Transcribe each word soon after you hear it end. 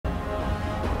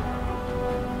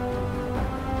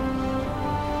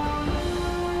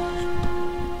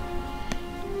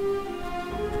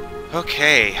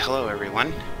Okay, hello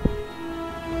everyone.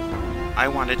 I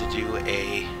wanted to do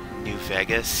a New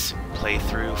Vegas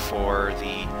playthrough for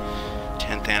the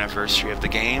 10th anniversary of the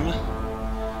game.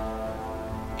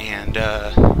 And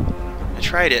I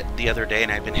tried it the other day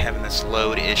and I've been having this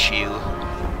load issue.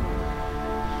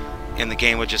 And the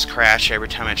game would just crash every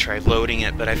time I tried loading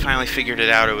it, but I finally figured it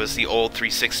out. It was the old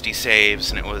 360 saves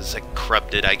and it was like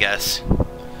corrupted, I guess.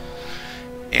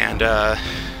 And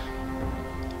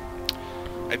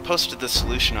I posted the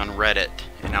solution on Reddit,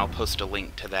 and I'll post a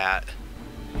link to that.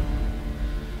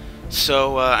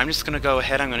 So I'm just going to go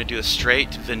ahead, I'm going to do a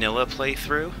straight vanilla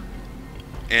playthrough,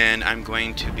 and I'm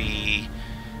going to be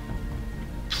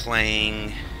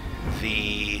playing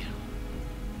the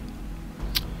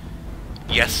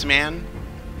Yes Man.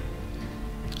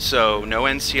 So no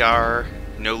NCR,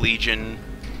 no Legion,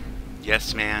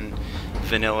 Yes Man,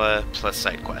 vanilla plus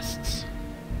side quests.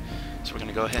 So we're going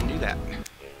to go ahead and do that.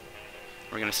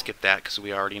 We're going to skip that because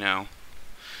we already know.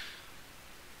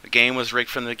 The game was rigged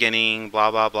from the beginning, blah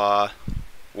blah blah.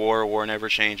 War never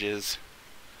changes.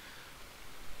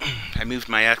 I moved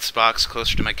my Xbox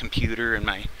closer to my computer and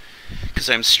because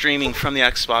I'm streaming from the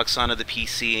Xbox onto the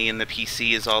PC, and the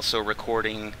PC is also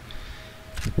recording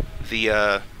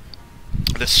the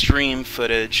stream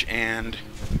footage and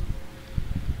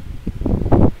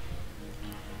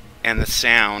the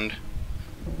sound.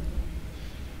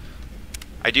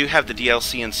 I do have the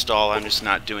DLC installed, I'm just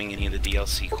not doing any of the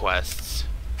DLC quests.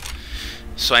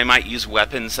 So I might use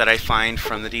weapons that I find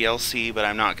from the DLC, but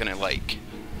I'm not gonna, like,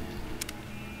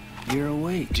 you're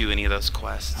awake. Do any of those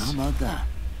quests. How about that?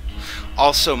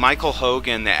 Also, Michael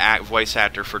Hogan, the voice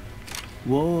actor for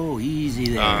whoa,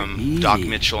 easy there. Easy. Doc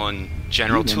Mitchell and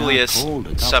General Tullius,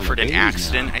 suffered an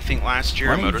accident, I think last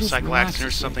year, a motorcycle accident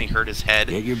or something, hurt his head.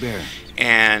 Get your bearings.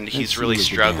 And he's really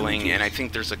struggling, and I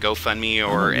think there's a GoFundMe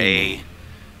or a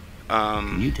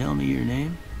can you tell me your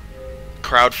name?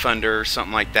 crowdfunder or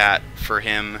something like that for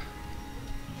him,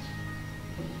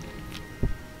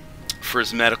 for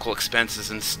his medical expenses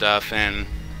and stuff. And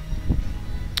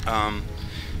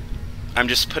I'm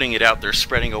just putting it out there,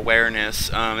 spreading awareness.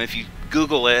 If you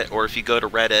Google it or if you go to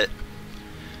Reddit,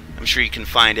 I'm sure you can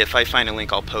find it. If I find a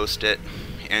link, I'll post it,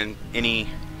 and any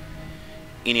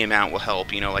amount will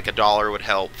help. You know, like $1 would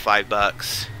help,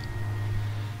 $5,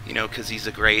 you know, because he's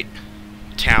a great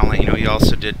talent. You know, he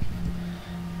also did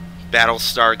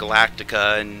Battlestar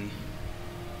Galactica and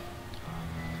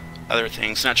other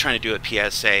things. Not trying to do a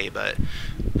PSA, but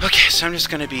okay, so I'm just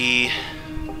gonna be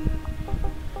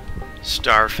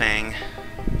Starfang,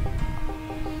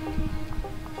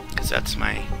 because that's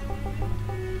my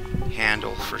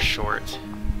handle for short.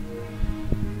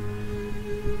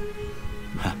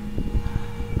 I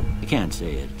can't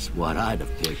say it's what I'd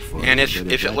have picked for. And if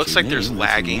it looks like there's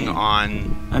lagging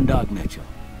on I'm Doc Mitchell.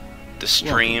 The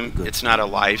stream, it's not a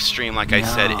live stream, like I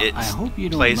said. It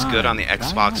plays good on the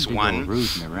Xbox One,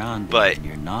 but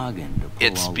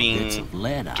it's being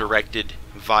directed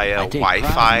via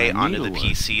Wi-Fi onto the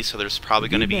PC, so there's probably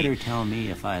going to be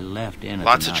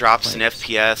lots of drops in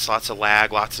FPS, lots of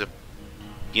lag, lots of,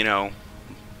 you know,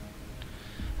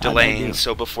 delaying.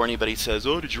 So before anybody says,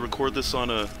 "Oh, did you record this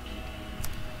on a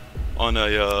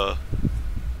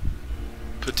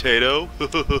potato?"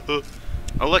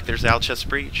 Oh, look, there's Alchest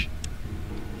Breach.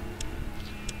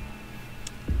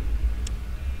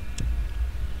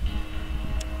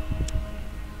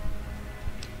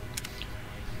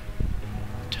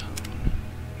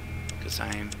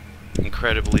 I'm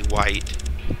incredibly white.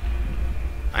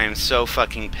 I am so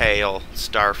fucking pale,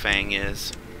 Starfang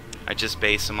is. I just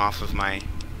base him off of my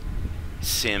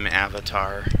sim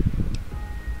avatar.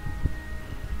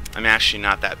 I'm actually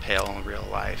not that pale in real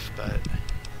life, but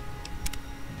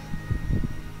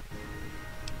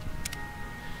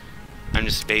I'm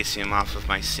just basing him off of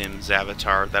my Sims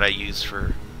avatar that I use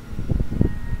for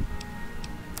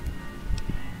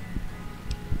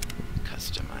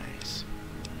customize.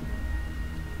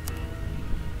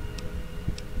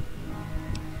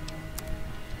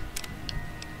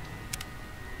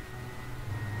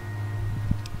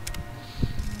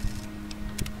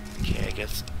 Okay, I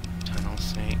guess Tunnel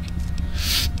Snake.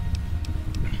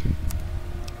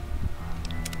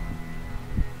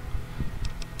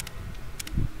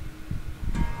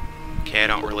 Okay, I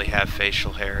don't really have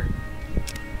facial hair.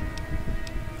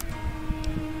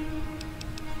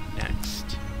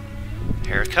 Next.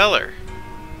 Hair color.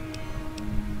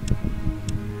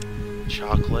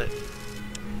 Chocolate.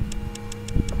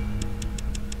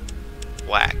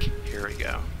 Black. Here we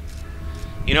go.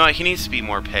 You know what? He needs to be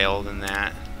more pale than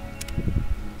that.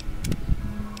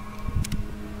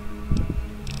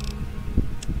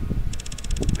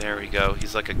 There we go.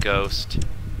 He's like a ghost.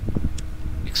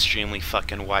 extremely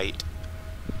fucking white.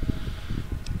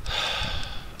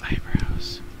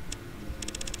 Eyebrows.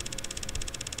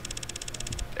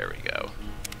 There we go.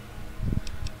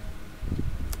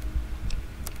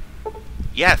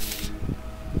 Yes!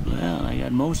 Well, I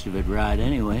got most of it right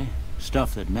anyway.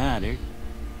 Stuff that mattered.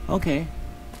 Okay.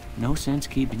 No sense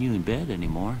keeping you in bed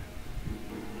anymore.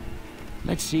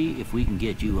 Let's see if we can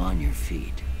get you on your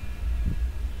feet.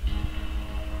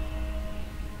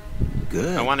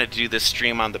 Good. I wanted to do this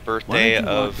stream on the birthday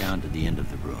of down to the end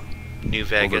of the room. New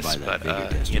Vegas, but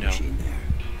you know. There.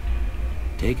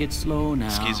 Take it slow now.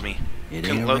 Excuse me. It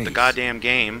Couldn't ain't a load the race. goddamn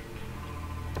game,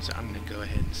 so I'm gonna go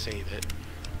ahead and save it.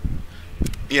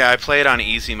 Yeah, I play it on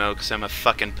easy mode because I'm a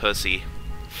fucking pussy.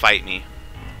 Fight me.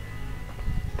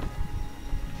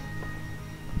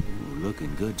 Ooh,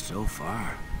 looking good so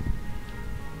far.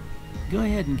 Go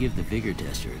ahead and give the vigor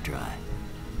tester a try.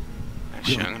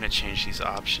 Actually, I'm gonna change these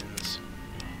options.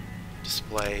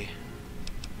 Display.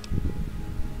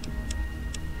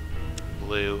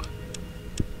 Blue.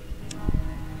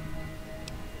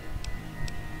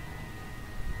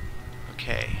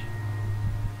 Okay.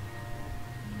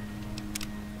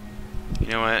 You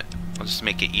know what? I'll just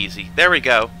make it easy. There we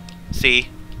go. See?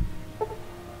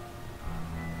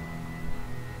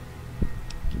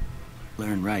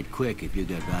 Learn right quick if you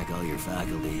got back all your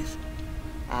faculties.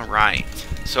 Alright.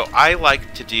 So I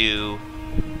like to do...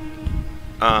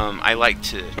 I like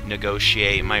to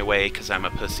negotiate my way because I'm a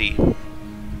pussy.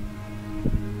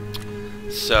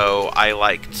 So I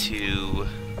like to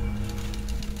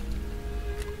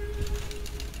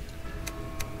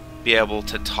be able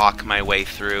to talk my way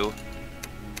through.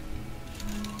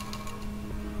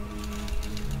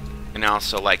 And I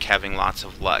also like having lots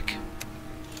of luck.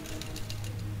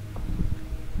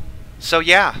 So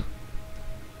yeah.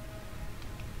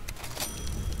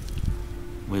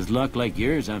 With luck like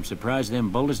yours, I'm surprised them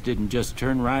bullets didn't just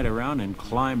turn right around and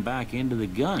climb back into the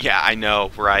gun. Yeah, I know,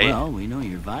 right? Well, we know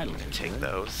you're vital. Take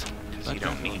those, because you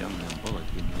don't need them. Bullet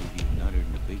didn't leave you nuttered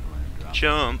in the big one and dropped.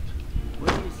 Jump.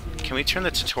 Can we turn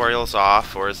the tutorials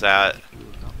off, or is that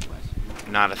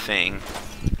not a thing?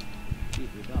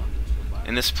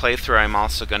 In this playthrough, I'm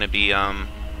also going to be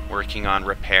working on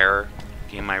repair,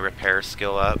 getting my repair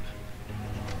skill up.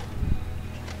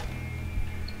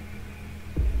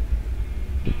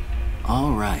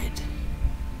 All right.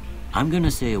 I'm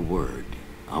gonna say a word.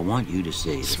 I want you to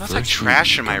say It the smells first like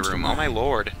trash in thing my that comes to room. Oh my mind.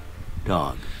 lord.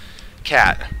 Dog.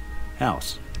 Cat.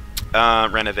 House.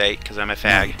 Renovate, because I'm a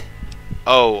fag. Night.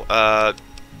 Oh,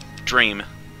 dream.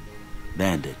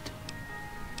 Bandit.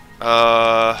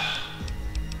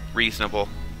 Reasonable.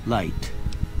 Light.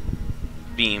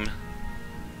 Beam.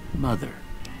 Mother.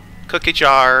 Cookie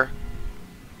jar.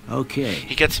 Okay.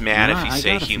 He gets mad Now, if you I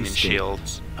say got a few human shield.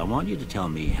 statements. I want you to tell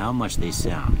me how much they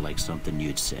sound like something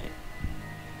you'd say.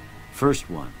 First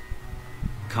one.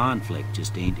 Conflict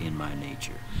just ain't in my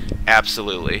nature.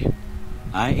 Absolutely.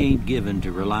 I ain't given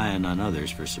to relying on others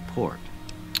for support.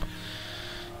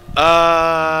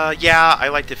 Yeah, I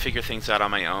like to figure things out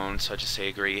on my own, so I just say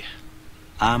agree.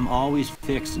 I'm always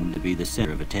fixing to be the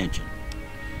center of attention.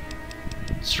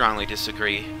 Strongly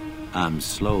disagree. I'm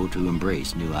slow to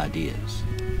embrace new ideas.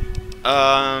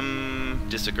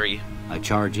 Disagree. I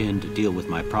charge in to deal with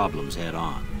my problems head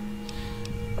on.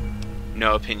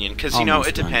 No opinion, because, you know, Almost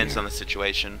it done depends here. on the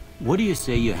situation. What do you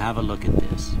say you have a look at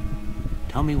this?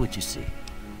 Tell me what you see.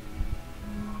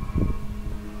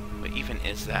 What even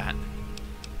is that?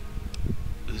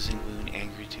 Oozing wound,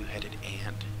 angry two-headed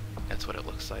ant. That's what it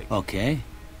looks like. Okay.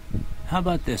 How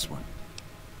about this one?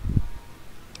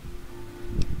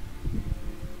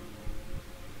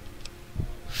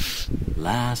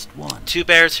 Last one. Two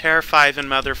bears, hair, five, and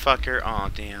motherfucker. Aw,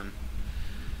 damn.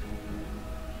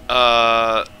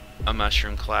 A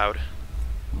mushroom cloud.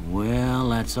 Well,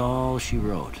 that's all she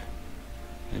wrote.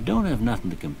 I don't have nothing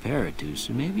to compare it to,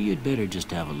 so maybe you'd better just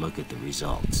have a look at the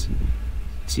results.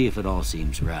 See if it all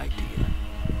seems right to you.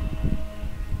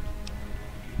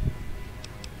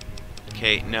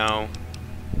 Okay, no.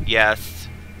 Yes.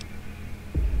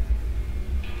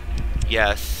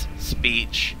 Yes.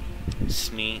 Speech.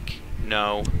 Sneak.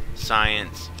 No.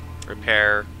 Science.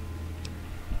 Repair.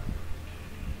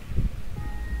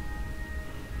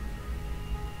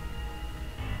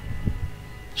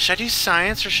 Should I do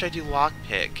science or should I do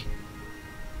lockpick?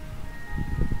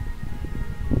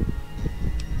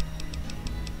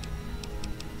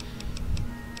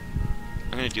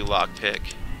 I'm gonna do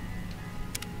lockpick.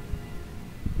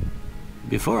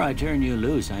 Before I turn you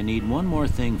loose, I need one more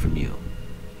thing from you.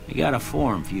 I got a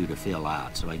form for you to fill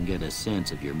out so I can get a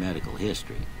sense of your medical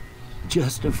history.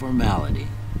 Just a formality.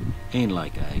 Ain't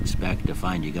like I expect to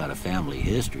find you got a family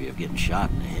history of getting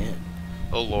shot in the head.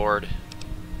 Oh lord.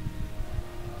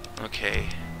 Okay.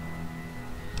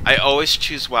 I always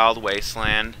choose Wild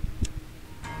Wasteland.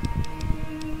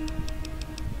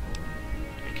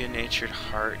 A good-natured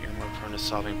heart, you're more prone to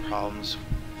solving problems.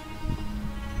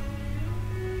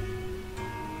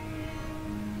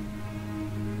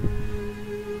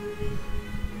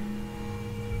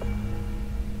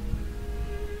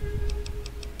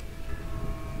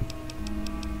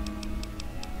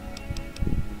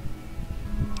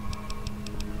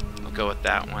 I'll go with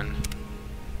that one.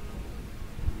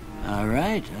 All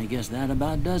right, I guess that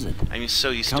about does it. I'm so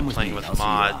used Come to with playing me, with I'll see you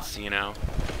out. mods, you know.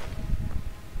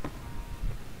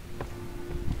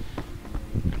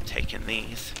 I'm taking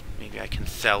these. Maybe I can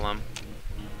sell them.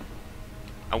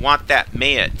 I want that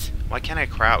mitt. Why can't I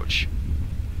crouch?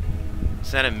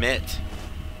 Is that a mitt?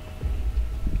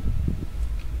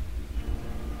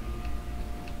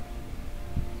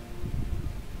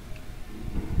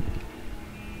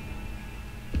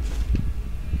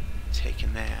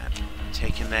 Taking that.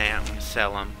 Taking that. I'm gonna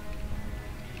sell them.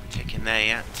 Taking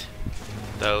that.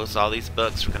 Those, all these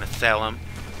books, we're gonna sell them.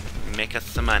 Make us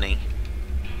some money.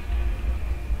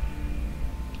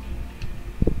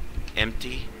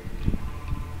 Empty.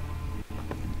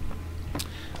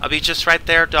 I'll be just right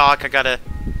there, Doc. I gotta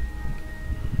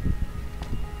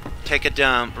take a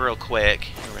dump real quick.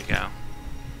 Here we go.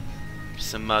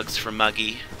 Some mugs for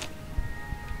Muggy.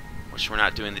 Which we're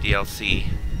not doing the DLC.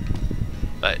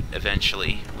 But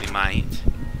eventually we might.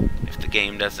 If the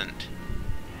game doesn't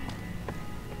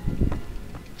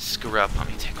screw up on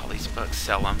me. Take all these books,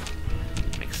 sell them.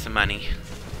 Make some money.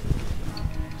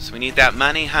 So we need that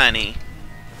money, honey.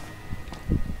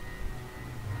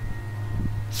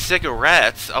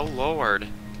 Cigarettes? Oh lord.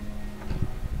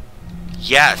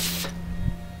 Yes.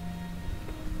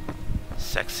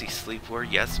 Sexy sleepwear?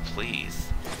 Yes, please.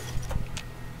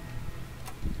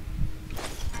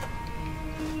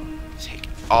 Take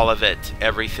all of it.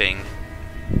 Everything.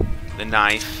 The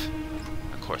knife.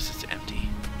 Of course it's empty.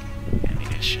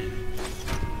 Ammunition.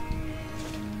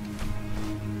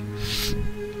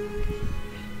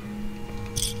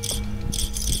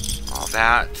 All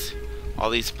that. All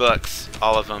these books.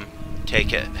 All of them.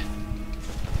 Take it.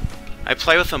 I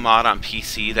play with a mod on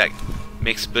PC that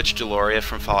makes Butch Deloria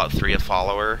from Fallout 3 a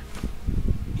follower.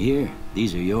 Here,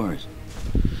 these are yours.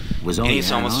 Was And only he's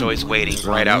had almost on always when it was waiting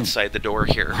brought right in. outside the door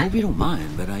here. I hope you don't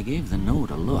mind, but I gave the note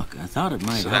a look. I thought it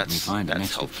might So help me find an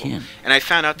extra helpful. kin. And I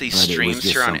found out these But it was streams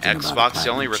just here on something about a Xbox, they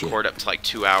only platinum chip. record up to like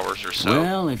 2 hours or so.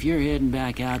 Well, if you're heading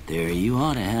back out there, you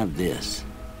ought to have this.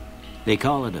 They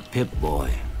call it a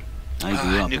Pip-Boy. I grew up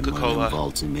in one of Nuka-Cola. them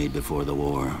vaults they made before the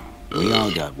war. We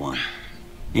all got one.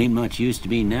 Ain't much use to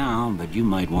be now, but you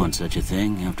might want such a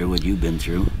thing after what you've been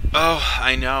through. Oh,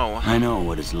 I know. I know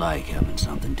what it's like having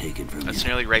something taken from That's you.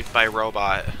 nearly raped by a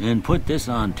robot. And put this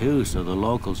on too, so the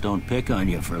locals don't pick on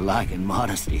you for lacking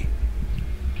modesty.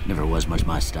 Never was much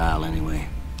my style anyway.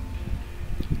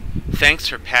 Thanks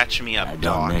for patching me up, Don't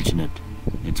Doc. mention it.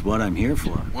 It's what I'm here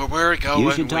for. Well, where are we going?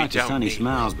 You should talk We to don't Sunny need-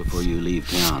 Smiles before you leave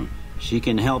town. She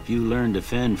can help you learn to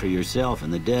fend for yourself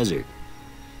in the desert.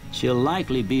 She'll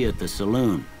likely be at the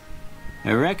saloon.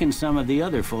 I reckon some of the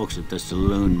other folks at the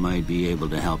saloon might be able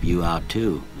to help you out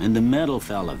too. And the metal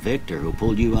fella, Victor, who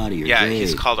pulled you out of your Yeah, grave.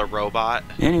 he's called a robot.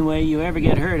 Anyway, you ever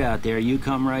get hurt out there, you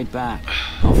come right back.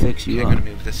 I'll fix you I'm up. gonna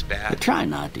move this back. But try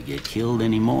not to get killed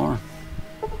anymore.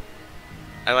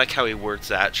 I like how he words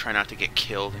that. Try not to get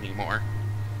killed anymore.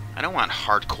 I don't want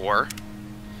hardcore.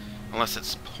 Unless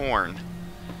it's porn.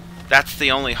 That's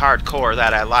the only hardcore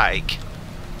that I like.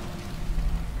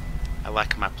 I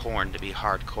like my porn to be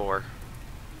hardcore.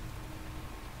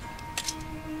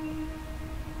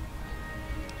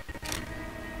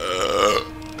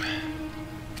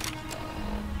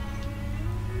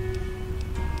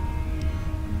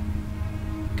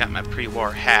 Got my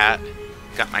pre-war hat.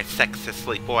 Got my sexy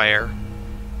sleepwear.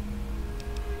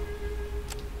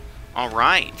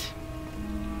 Alright.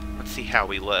 Let's see how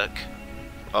we look.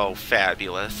 Oh,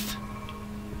 fabulous.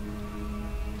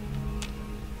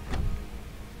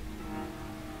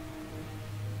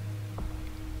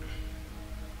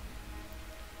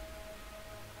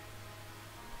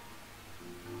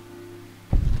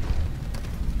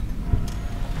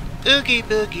 Oogie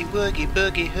boogie woogie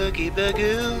boogie hoogie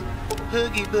bugoo.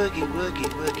 Hoogie boogie woogie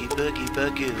woogie boogie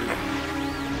bugoo.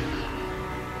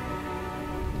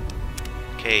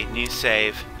 Okay, new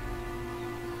save.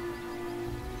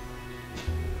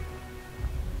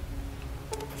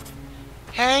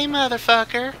 Hey,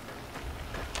 motherfucker.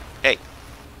 Hey.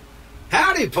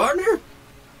 Howdy, partner.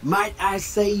 Might I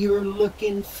say you're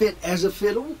looking fit as a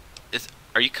fiddle?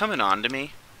 Are you coming on to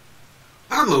me?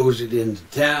 I moseyed into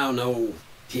town,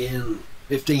 10,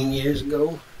 15 years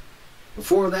ago.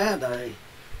 Before that, I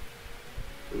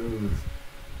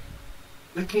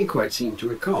can't quite seem to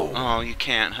recall. Oh, you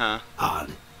can't, huh?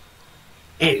 Odd.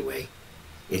 Anyway,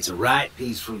 it's a right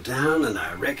peaceful town, and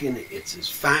I reckon it's as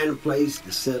fine a place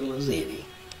to settle as any.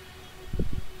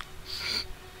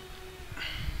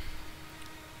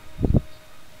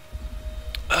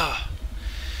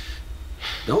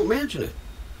 Don't mention it.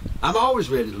 I'm always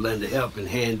ready to lend a helping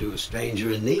hand to a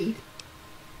stranger in need.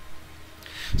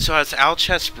 So has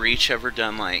Alchest Breach ever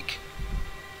done, like,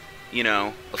 you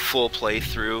know, a full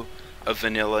playthrough of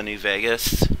Vanilla New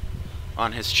Vegas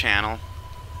on his channel?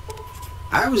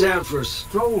 I was out for a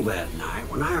stroll that night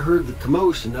when I heard the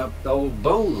commotion up the old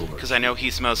bone over. Because I know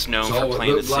he's most known So for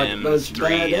playing The it looked like a Sims bunch of 3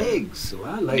 bad and eggs, so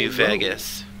I laid New low.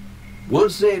 Vegas.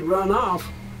 Once they'd run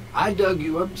off, I dug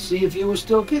you up to see if you were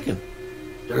still kicking.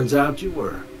 Turns out you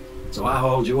were. So I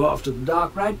hauled you off to the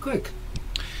dock right quick.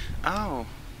 Oh.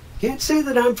 Can't say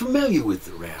that I'm familiar with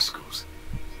the rascals.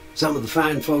 Some of the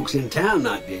fine folks in town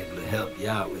might be able to help you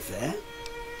out with that.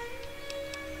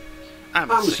 I'm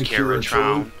a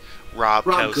Securitron.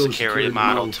 Robco Security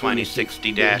Model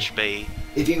 2060-B.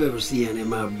 If you ever see any of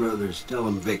my brothers, tell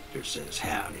them Victor says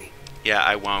howdy. Yeah,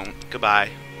 I won't. Goodbye.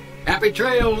 Happy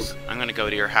trails! I'm gonna go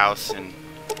to your house and...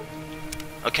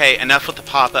 Okay, enough with the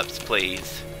pop-ups,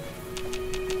 please.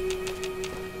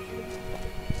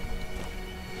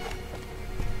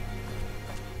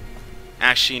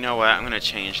 Actually, you know what? I'm gonna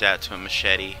change that to a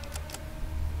machete.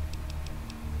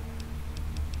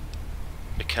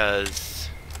 Because...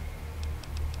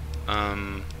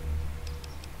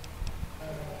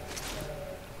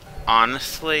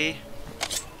 honestly...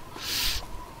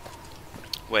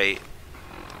 Wait.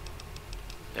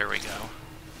 There we go.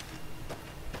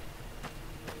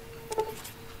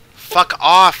 Fuck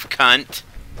off, cunt!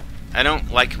 I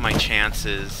don't like my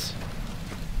chances,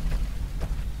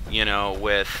 you know,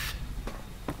 with...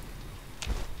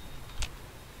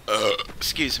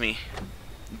 excuse me.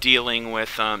 Dealing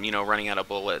with, you know, running out of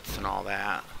bullets and all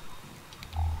that.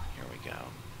 Here we go.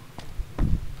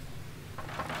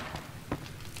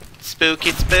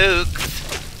 Spooky spooks!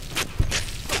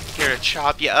 Here to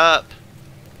chop you up.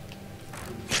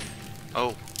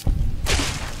 Oh.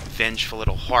 Vengeful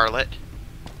little harlot.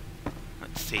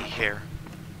 Let's see here.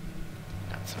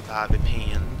 Got some bobby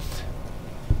pins.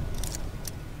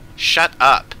 Shut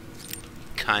up,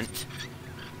 cunt.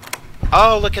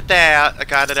 Oh, look at that! I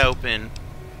got it open.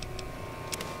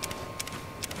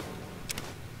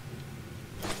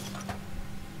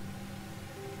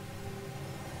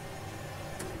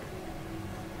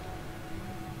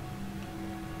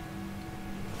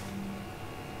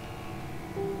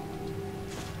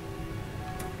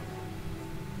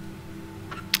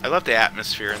 I love the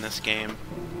atmosphere in this game.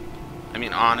 I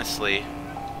mean, honestly.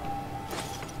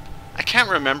 I can't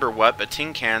remember what, but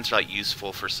tin cans are, like,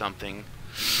 useful for something.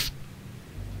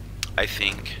 I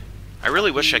think. I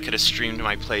really wish I could have streamed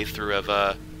my playthrough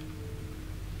of,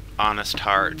 Honest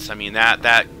Hearts. I mean,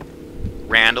 that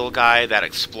Randall guy, that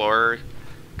Explorer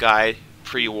guy,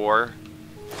 pre-war,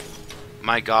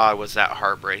 my god, was that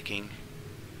heartbreaking.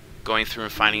 Going through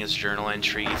and finding his journal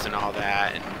entries and all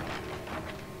that, and...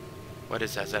 What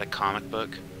is that? Is that a comic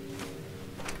book?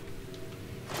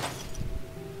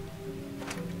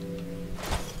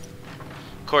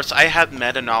 Of course, I have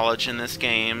meta knowledge in this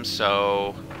game,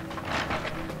 so...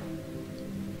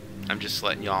 I'm just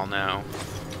letting y'all know.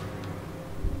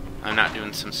 I'm not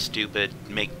doing some stupid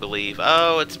make-believe,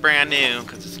 oh, it's brand new,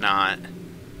 because it's not.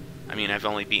 I mean, I've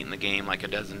only beaten the game like a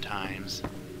dozen times.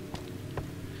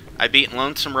 I've beaten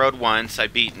Lonesome Road once,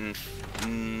 I've beaten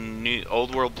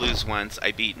Old World Blues once,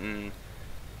 I've beaten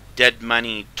Dead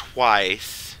Money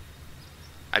twice.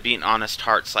 I've beaten Honest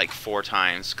Hearts like 4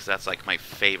 times, because that's like my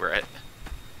favorite.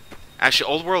 Actually,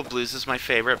 Old World Blues is my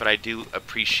favorite, but I do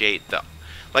appreciate the...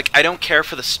 Like, I don't care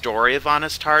for the story of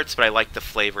Honest Hearts, but I like the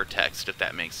flavor text, if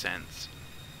that makes sense.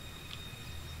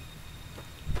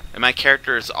 And my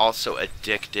character is also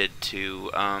addicted to,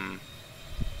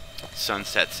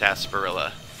 Sunset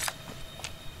Sarsaparilla.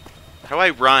 How do I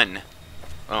run?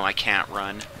 Oh, I can't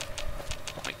run.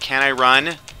 Wait, can I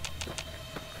run?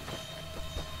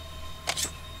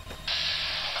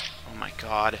 Oh my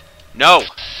god. No!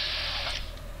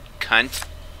 Cunt.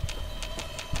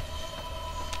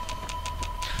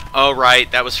 Oh, right,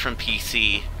 that was from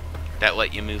PC. That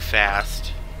let you move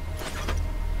fast.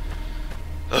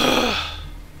 Ugh.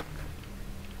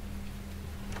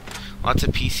 Lots of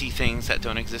PC things that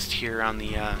don't exist here on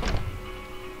the, I'm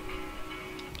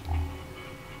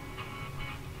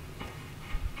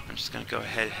just gonna go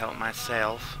ahead and help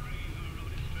myself.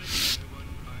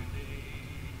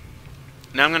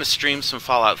 Now I'm going to stream some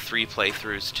Fallout 3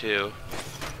 playthroughs too.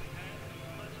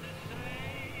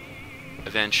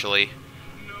 Eventually.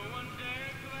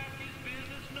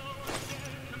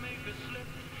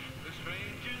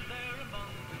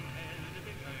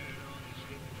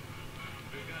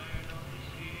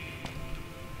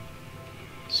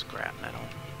 Scrap metal.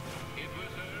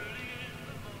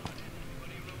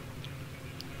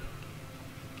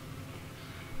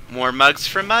 More mugs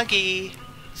for Muggy!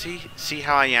 See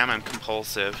how I am? I'm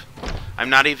compulsive.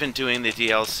 I'm not even doing the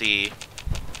DLC.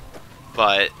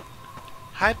 But...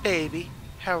 Hi, baby.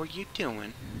 How are you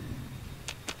doing?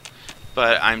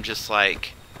 But I'm just,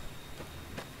 like...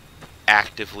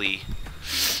 actively...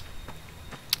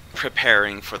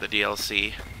 preparing for the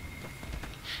DLC.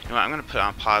 You know what? I'm gonna put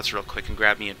on pause real quick and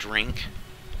grab me a drink.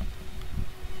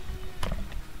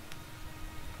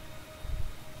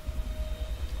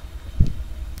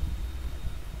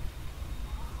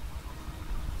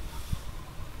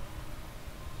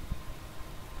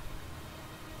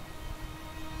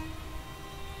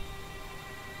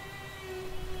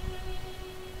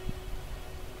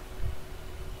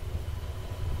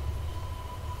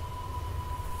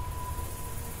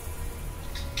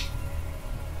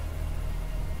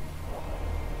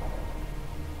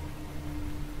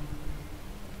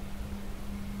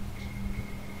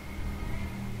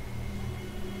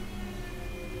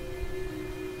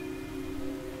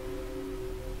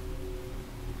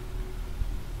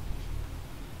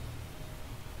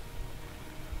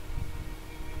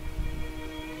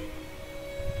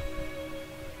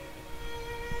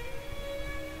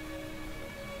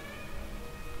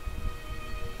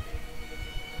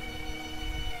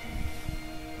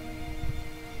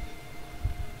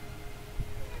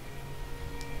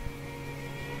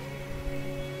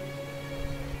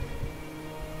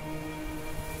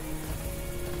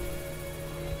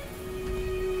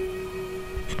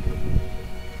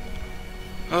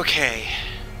 Okay.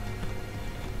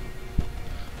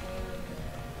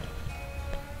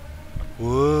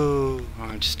 Whoa. Oh,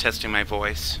 I'm just testing my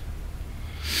voice.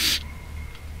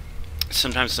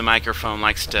 Sometimes the microphone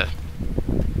likes to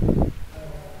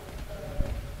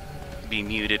be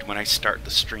muted when I start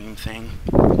the stream thing.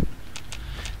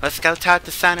 Let's go talk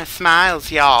to Son of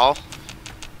Smiles, y'all.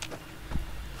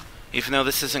 Even though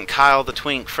this isn't Kyle the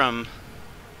Twink from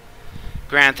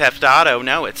Grand Theft Auto,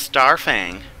 no, it's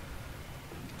Starfang.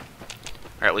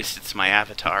 Or at least it's my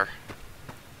avatar.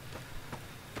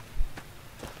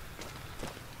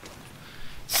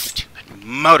 Stupid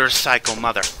motorcycle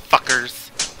motherfuckers.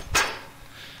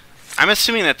 I'm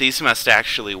assuming that these must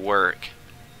actually work.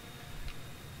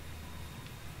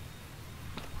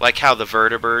 Like how the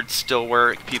vertibirds still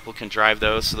work. People can drive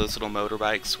those, so those little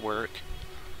motorbikes work.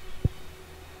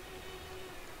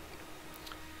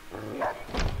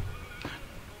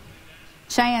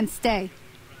 Cheyenne, stay.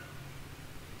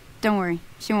 Don't worry,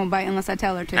 she won't bite unless I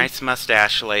tell her to. Nice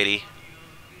mustache, lady.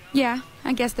 Yeah,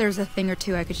 I guess there's a thing or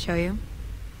two I could show you.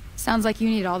 Sounds like you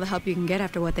need all the help you can get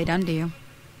after what they done to you.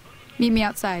 Meet me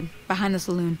outside, behind the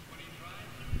saloon.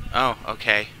 Oh,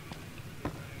 okay.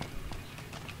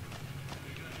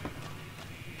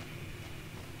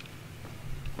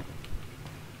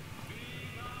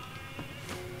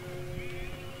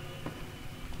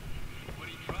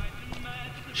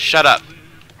 Shut up.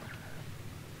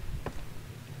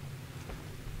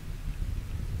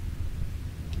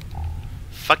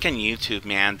 Fucking YouTube,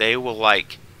 man. They will,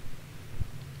 like,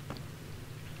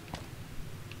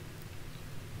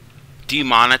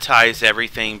 demonetize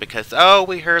everything because, oh,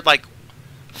 we heard, like,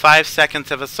 5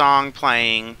 seconds of a song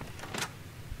playing.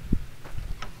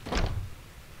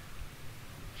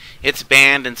 It's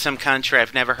banned in some country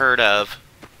I've never heard of.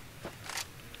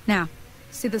 Now,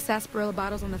 see the sarsaparilla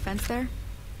bottles on the fence there?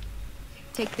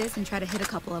 Take this and try to hit a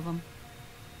couple of them.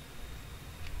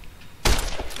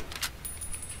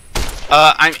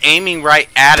 I'm aiming right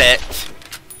at it.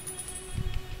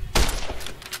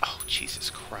 Oh, Jesus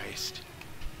Christ.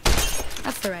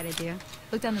 That's the right idea.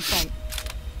 Look down the sight.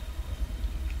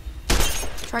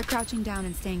 Try crouching down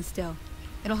and staying still.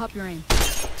 It'll help your aim.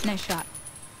 Nice shot.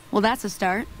 Well, that's a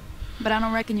start. But I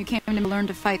don't reckon you came to learn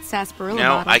to fight sarsaparilla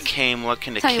bottles. No, I came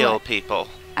looking to kill people.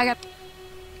 I got...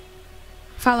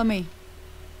 Follow me.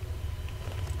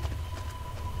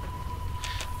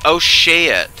 Oh,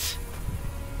 shit.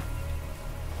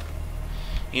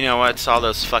 You know what? It's all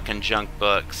those fucking junk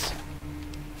books.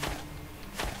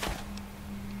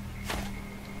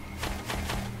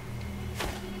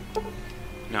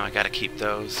 No, I gotta keep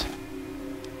those.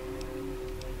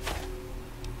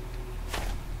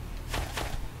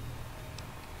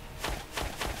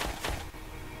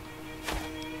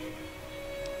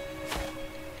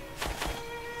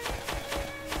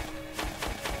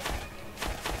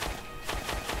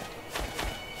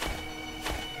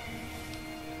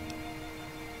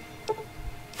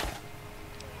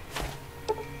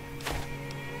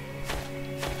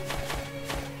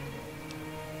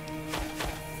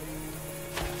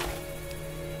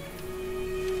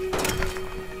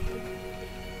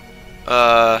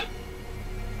 Were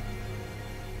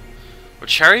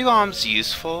cherry bombs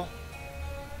useful?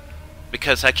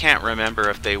 Because I can't remember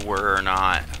if they were or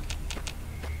not.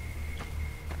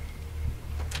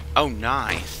 Oh,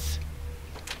 nice.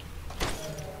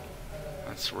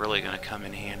 That's really gonna come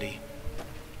in handy.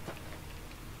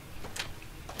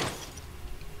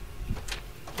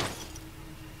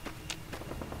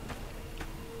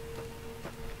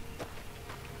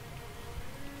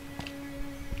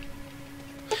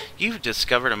 You've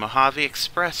discovered a Mojave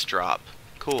Express drop.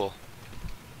 Cool.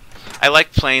 I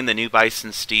like playing the new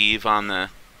Bison Steve on the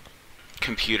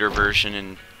computer version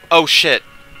and... Oh shit!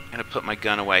 I'm gonna put my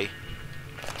gun away.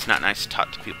 It's not nice to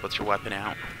talk to people with your weapon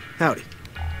out. Howdy.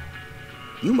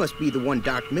 You must be the one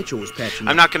Doc Mitchell was patching.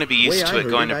 I'm not gonna be used to it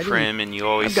going to Prim and you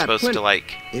always supposed to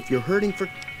like... If you're hurting for...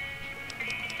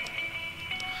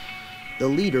 The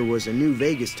leader was a New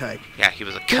Vegas type. Yeah, he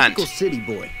was a Typical cunt. city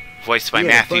boy. Voiced by He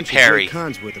had Matthew a bunch Perry. Of great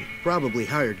cons with him, probably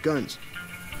hired guns.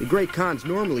 The great cons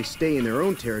normally stay in their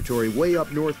own territory way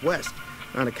up northwest,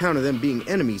 on account of them being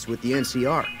enemies with the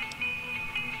NCR.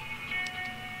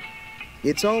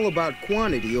 It's all about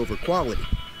quantity over quality.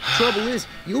 Trouble is,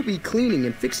 you'll be cleaning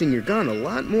and fixing your gun a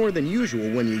lot more than usual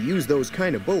when you use those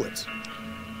kind of bullets.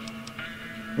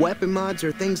 Weapon mods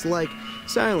are things like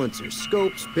silencers,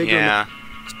 scopes, bigger... Yeah.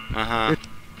 Uh-huh.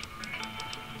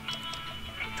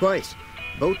 Twice.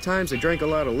 Both times I drank a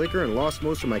lot of liquor and lost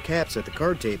most of my caps at the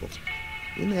card tables.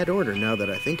 In that order, now that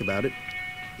I think about it.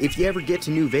 If you ever get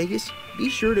to New Vegas, be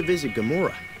sure to visit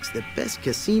Gomorrah. It's the best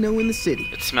casino in the city.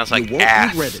 It smells like you won't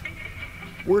ass. regret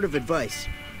it. Word of advice.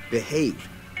 Behave.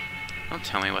 Don't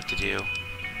tell me what to do.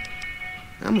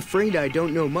 I'm afraid I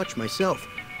don't know much myself.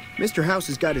 Mr. House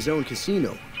has got his own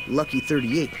casino, Lucky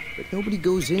 38, but nobody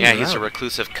goes in. Yeah, or he's out. a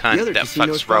reclusive The cunt other that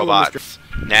casinos fucks follow robots.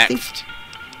 Next.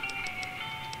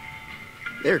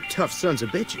 They're tough sons of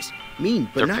bitches. Mean,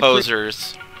 but They're not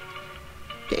posers.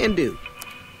 Can do.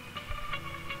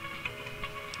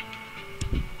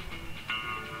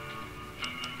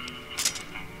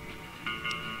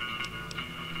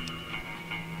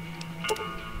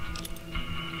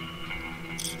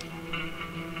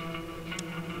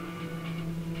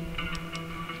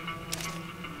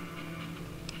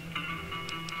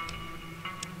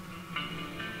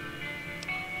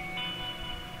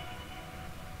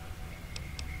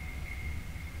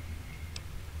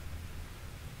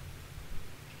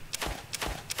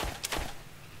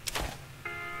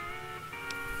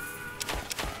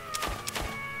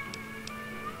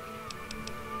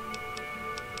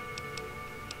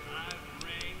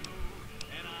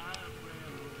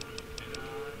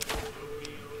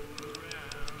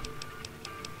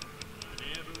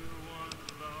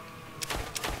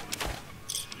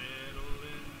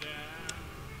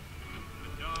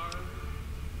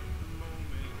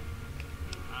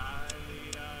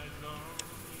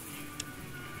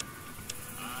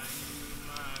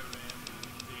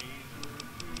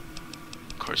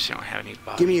 Of course, you don't have any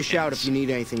body Give me a shout hits. if you need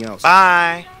anything else.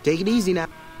 Bye. Take it easy now.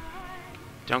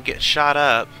 Don't get shot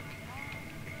up.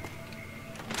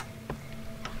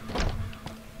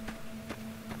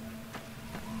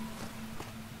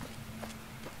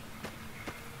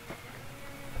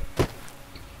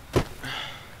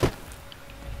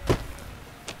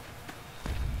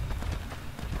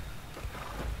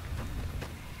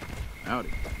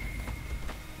 Howdy.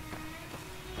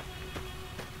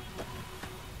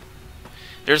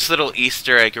 There's a little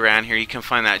Easter egg around here. You can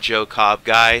find that Joe Cobb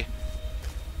guy.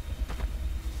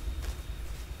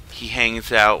 He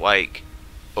hangs out like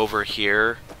over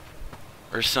here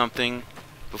or something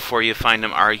before you find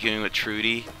him arguing with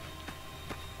Trudy.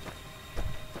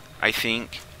 I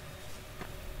think.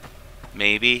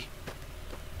 Maybe.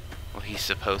 Well, he's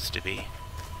supposed to be.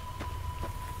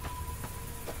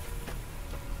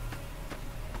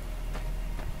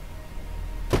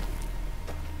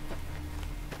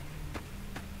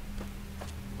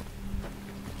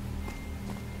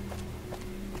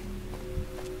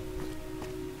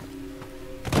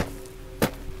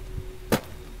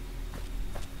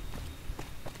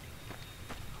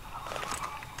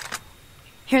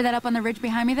 Hear that up on the ridge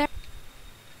behind me there?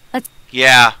 Let's...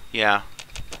 Yeah, yeah.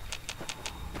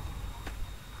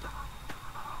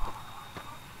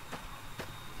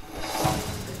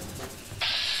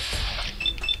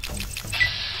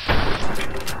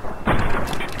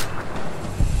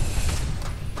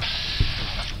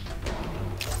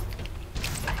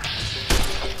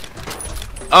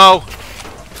 Oh!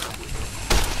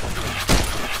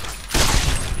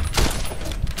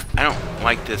 I don't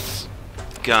like this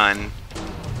gun.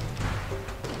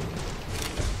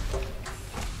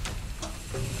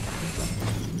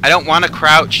 I don't want to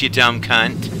crouch, you dumb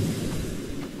cunt.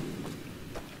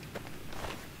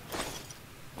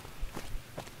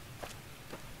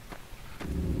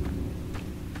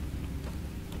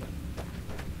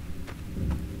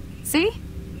 See?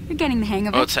 You're getting the hang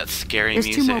of it. Oh, it's that scary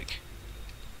There's 2 more. music.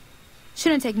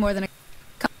 Shouldn't take more than a...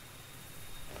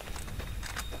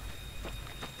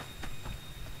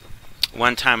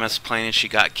 One time I was playing and she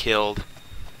got killed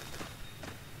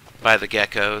by the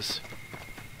geckos.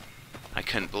 I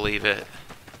couldn't believe it.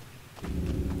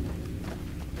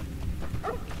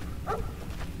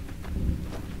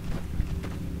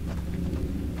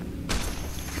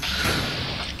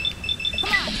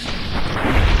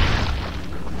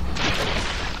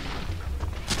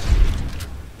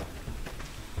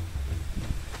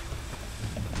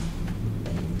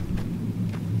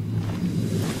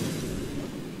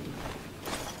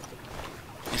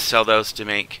 Sell those to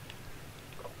make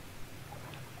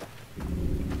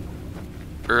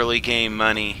early game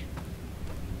money.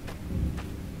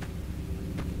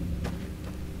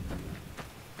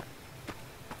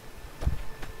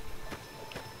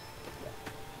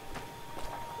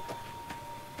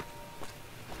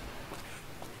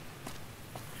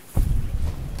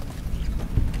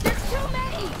 There's too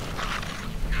many!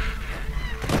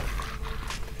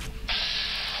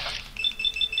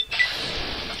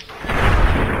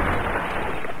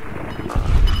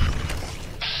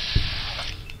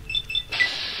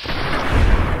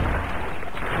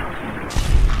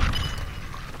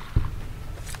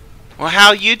 Well,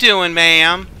 how you doing,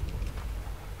 ma'am?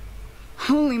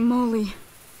 Holy moly.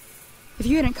 If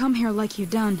you hadn't come here like you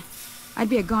done, I'd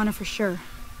be a goner for sure.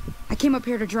 I came up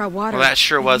here to draw water. Well, that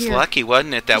sure and was here, lucky,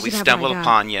 wasn't it, that you we should have what I stumbled got.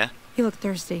 upon you? You look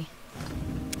thirsty.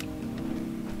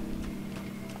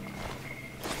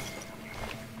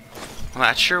 Well,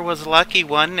 that sure was lucky,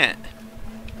 wasn't it?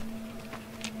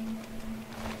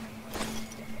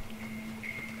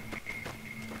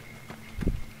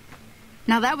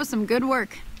 Now that was some good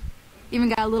work. Even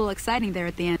got a little exciting there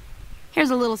at the end. Here's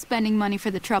a little spending money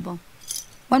for the trouble.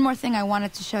 One more thing I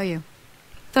wanted to show you.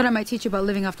 Thought I might teach you about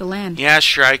living off the land. Yeah,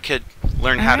 sure, I could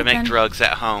learn how to Alright, make then. drugs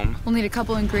at home. We'll need a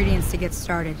couple ingredients to get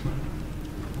started.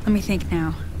 Let me think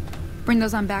now. Bring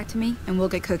those on back to me, and we'll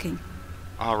get cooking.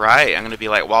 Alright, I'm gonna be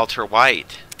like Walter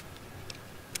White.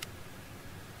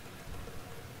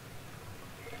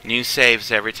 New saves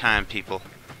every time, people.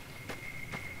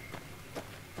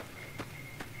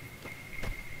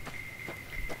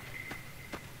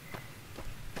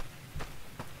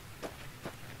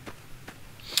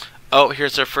 Oh,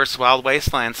 here's our first Wild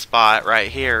Wasteland spot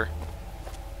right here.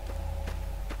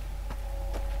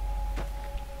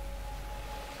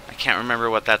 I can't remember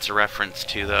what that's a reference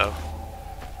to, though.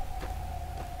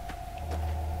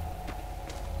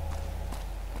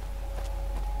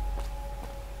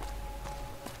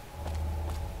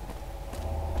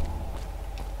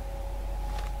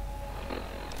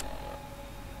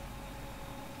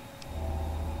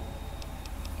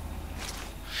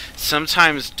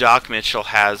 Sometimes Doc Mitchell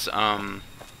has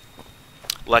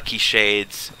lucky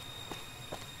shades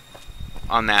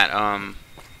on that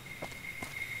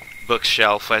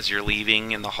bookshelf as you're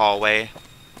leaving in the hallway.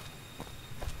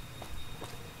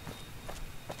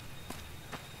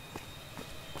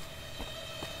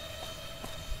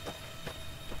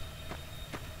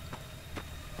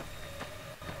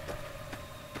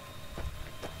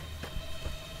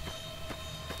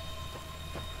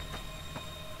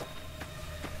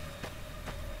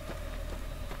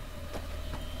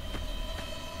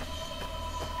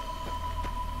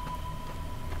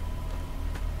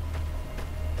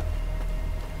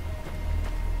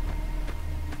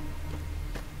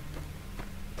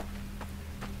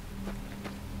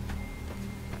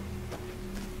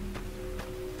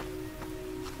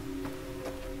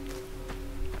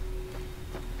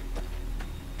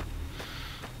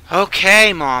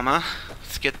 Okay, Mama,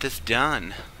 let's get this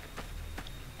done.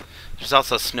 There's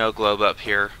also a snow globe up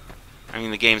here. I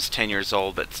mean, the game's 10 years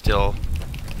old, but still.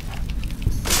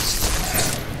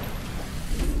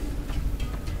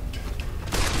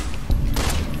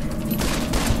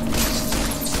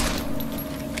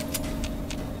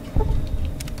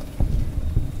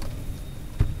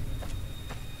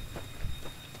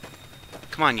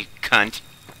 Come on, you cunt.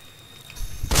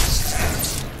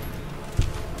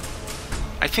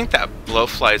 I think that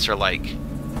blowflies are like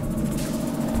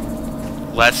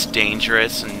less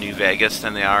dangerous in New Vegas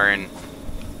than they are in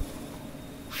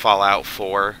Fallout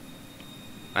 4.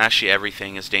 Actually,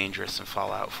 everything is dangerous in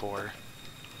Fallout 4.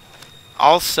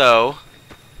 Also,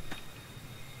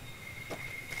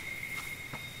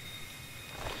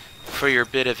 for your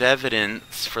bit of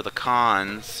evidence for the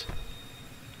cons,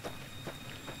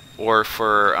 or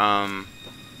for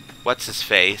what's his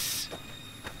face,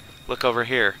 look over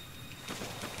here.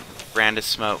 Brandis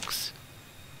Smokes.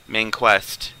 Main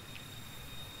quest.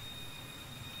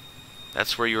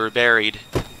 That's where you were buried.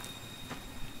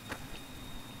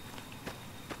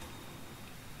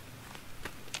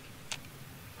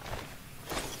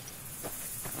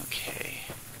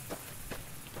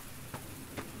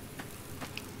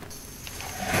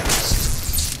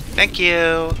 Thank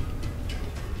you.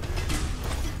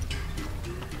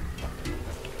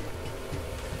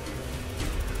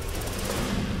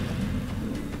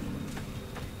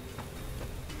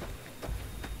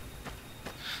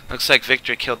 Looks like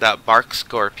Victor killed that bark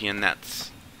scorpion.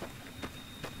 That's...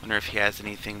 Wonder if he has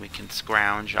anything we can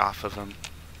scrounge off of him.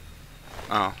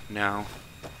 Oh, no.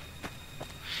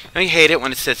 Don't you hate it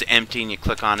when it says empty and you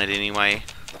click on it anyway?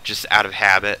 Just out of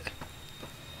habit.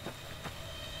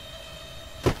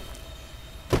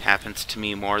 Happens to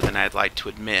me more than I'd like to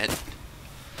admit.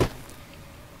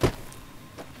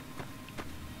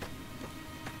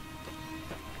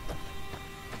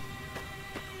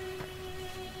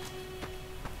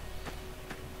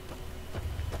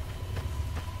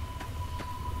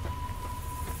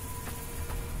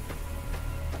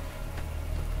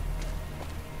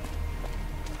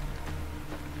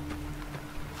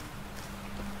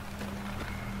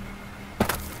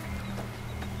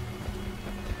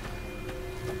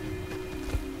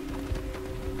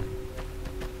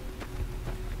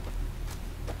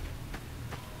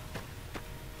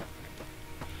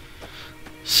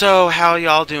 So, how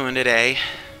y'all doing today?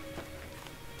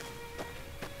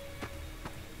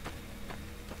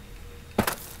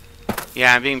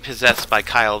 Yeah, I'm being possessed by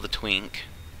Kyle the Twink.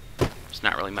 There's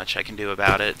not really much I can do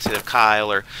about it. It's either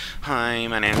Kyle or, hi,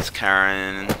 my name's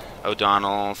Karen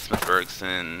O'Donnell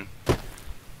Smith-Bergson,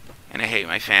 and I hate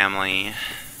my family.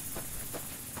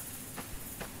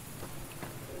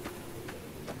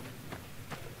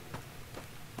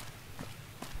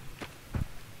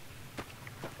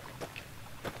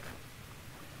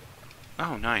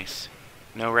 Oh, nice.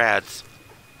 No rads.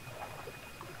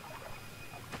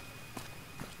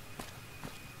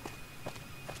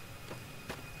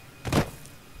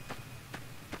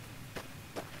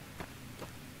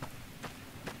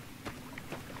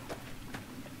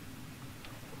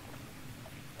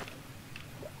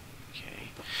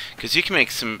 Okay. Because you can make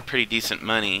some pretty decent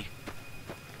money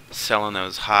selling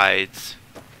those hides.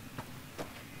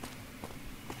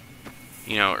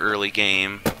 You know, early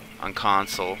game on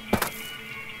console.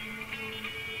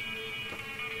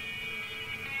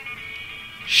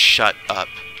 Shut up.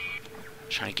 I'm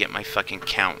trying to get my fucking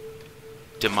count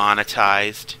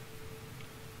demonetized.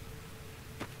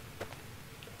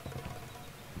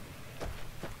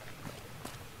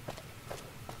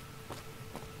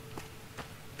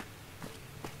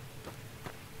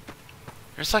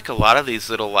 There's like a lot of these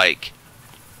little like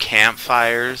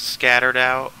campfires scattered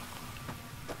out.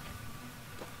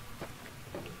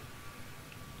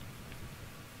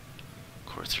 Of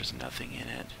course there's nothing in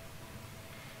it.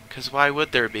 'Cause why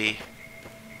would there be?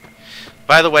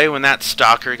 By the way, when that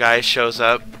stalker guy shows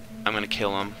up, I'm gonna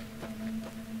kill him.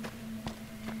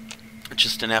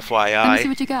 Just an FYI. Let me see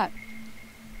what you got.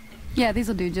 Yeah,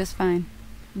 these'll do just fine.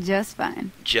 Just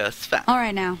fine. Just fine.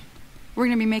 Alright now. We're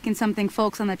gonna be making something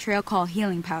folks on the trail call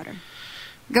healing powder.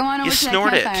 Go on over You to that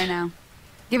snort it. campfire now.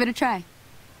 Give it a try.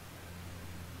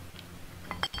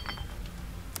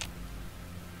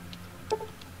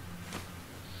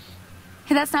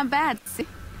 Hey, that's not bad. See?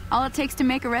 All it takes to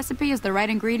make a recipe is the right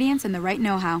ingredients and the right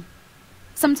know-how.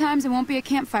 Sometimes it won't be a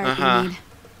campfire you need.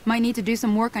 Might need to do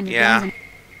some work on your guns.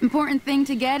 Important thing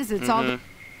to get is it's all...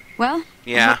 Well,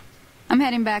 yeah. I'm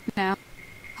heading back now.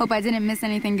 Hope I didn't miss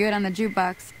anything good on the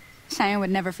jukebox. Cheyenne would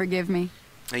never forgive me.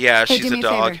 Yeah, Hey, she's do me a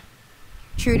dog. favor.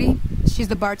 Trudy, she's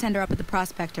the bartender up at the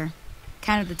Prospector.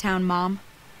 Kind of the town mom.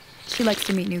 She likes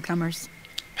to meet newcomers.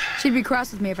 She'd be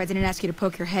cross with me if I didn't ask you to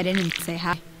poke your head in and say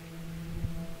hi.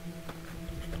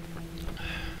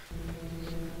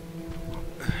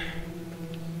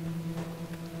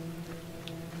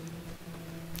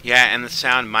 Yeah, and the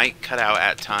sound might cut out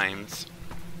at times.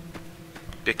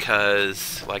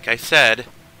 Because, like I said,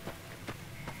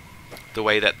 the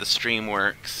way that the stream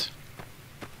works.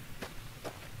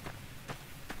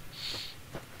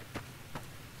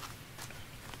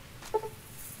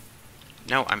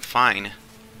 No, I'm fine.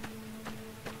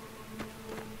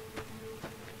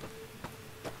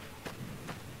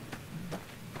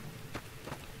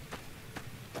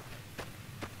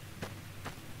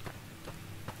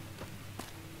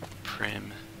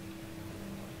 Prim.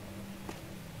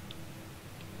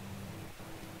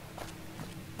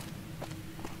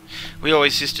 We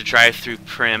always used to drive through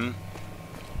Prim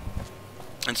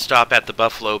and stop at the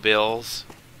Buffalo Bills.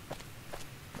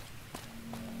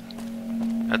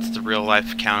 That's the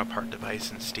real-life counterpart to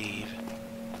Bison Steve.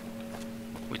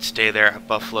 We'd stay there at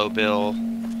Buffalo Bill.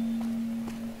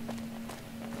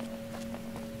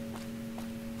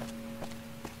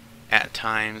 At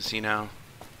times, you know.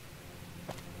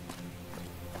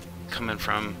 Coming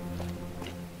from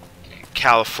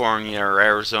California or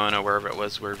Arizona, wherever it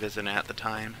was we were visiting at the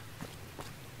time.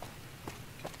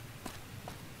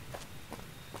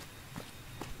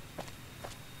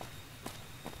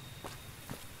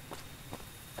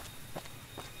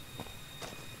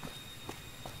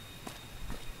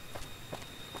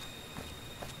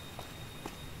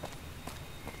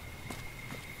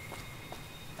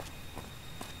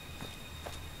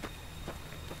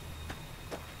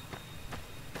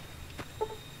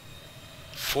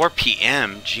 4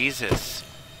 p.m. Jesus.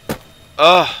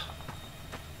 Ugh.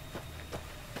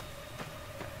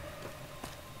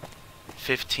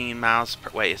 15 miles per...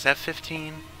 Wait, is that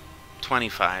 15?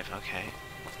 25, okay.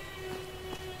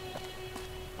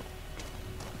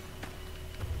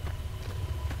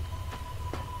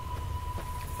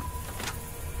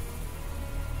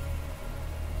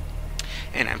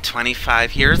 And I'm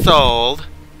 25 years old.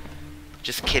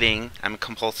 Just kidding. I'm a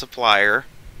compulsive liar.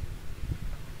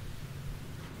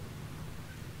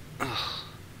 Ugh.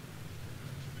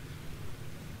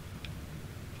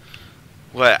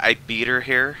 What, I beat her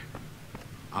here?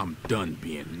 I'm done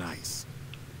being nice.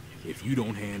 If you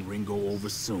don't hand Ringo over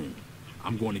soon,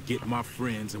 I'm going to get my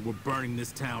friends and we're burning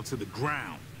this town to the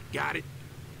ground. Got it?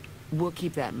 We'll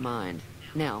keep that in mind.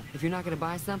 Now, if you're not going to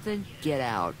buy something, get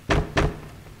out.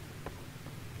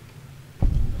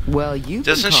 Well, you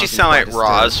Doesn't she sound like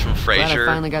Roz from Frasier? Glad I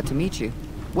finally got to meet you.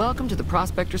 Welcome to the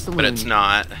Prospector Saloon. But it's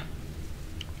not.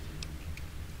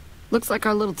 Looks like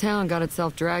our little town got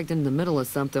itself dragged into the middle of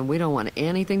something we don't want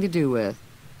anything to do with.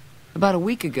 About a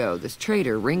week ago, this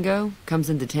traitor, Ringo, comes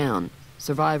into town.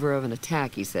 Survivor of an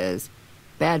attack, he says.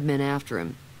 Bad men after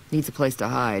him. Needs a place to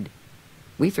hide.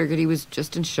 We figured he was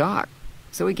just in shock,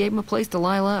 so we gave him a place to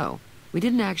lie low. We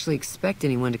didn't actually expect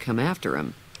anyone to come after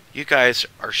him. You guys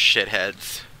are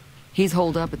shitheads. He's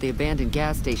holed up at the abandoned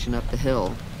gas station up the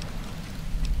hill.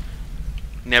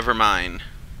 Never mind.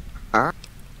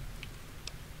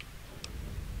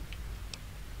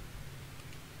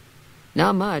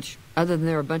 Not much, other than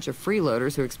there were a bunch of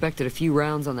freeloaders who expected a few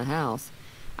rounds on the house.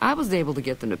 I was able to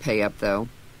get them to pay up, though.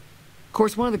 Of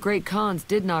course, one of the great cons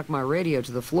did knock my radio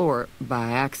to the floor,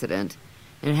 by accident,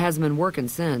 and it hasn't been working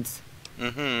since.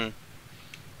 Mm-hmm.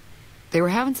 They were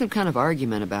having some kind of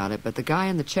argument about it, but the guy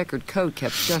in the checkered coat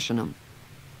kept shushing them.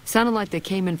 Sounded like they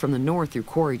came in from the north through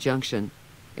Quarry Junction.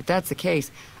 If that's the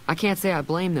case, I can't say I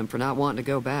blame them for not wanting to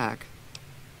go back.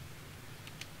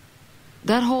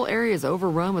 That whole area is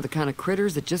overrun with the kind of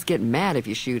critters that just get mad if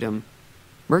you shoot them.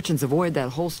 Merchants avoid that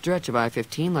whole stretch of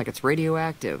I-15 like it's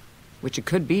radioactive, which it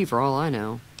could be for all I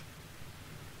know.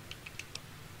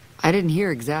 I didn't hear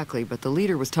exactly, but the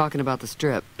leader was talking about the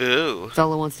strip. Ooh.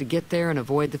 Fellow wants to get there and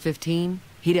avoid the 15,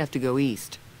 he'd have to go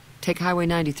east. Take Highway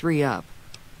 93 up.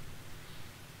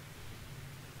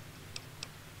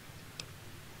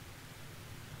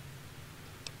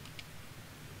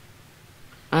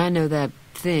 I know that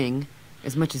thing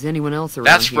as much as anyone else around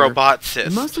That's here. robot sis.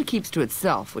 It mostly keeps to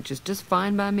itself, which is just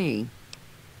fine by me.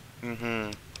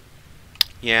 Mm-hmm.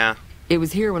 Yeah. It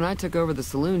was here when I took over the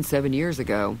saloon 7 years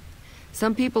ago.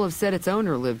 Some people have said its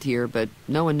owner lived here, but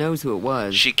no one knows who it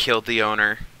was. She killed the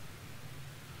owner.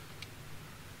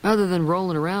 Other than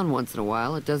rolling around once in a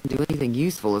while, it doesn't do anything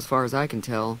useful as far as I can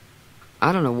tell.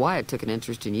 I don't know why it took an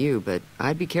interest in you, but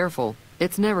I'd be careful.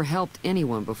 It's never helped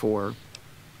anyone before.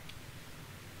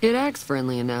 It acts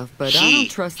friendly enough, but I don't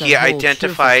trust that he whole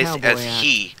identifies cheerful as cowboy act.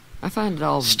 he. I find it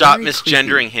all Stop very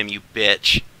misgendering creepy. him, you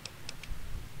bitch.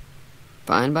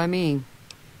 Fine by me.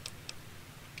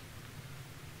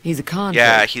 He's a convict.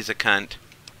 Yeah, he's a cunt.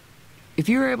 If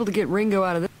you were able to get Ringo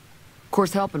out of this, of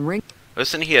course helping Ringo,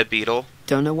 Wasn't he a beetle?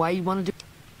 don't know why you want to do.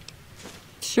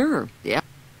 Sure, yeah.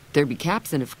 There'd be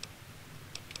caps in it.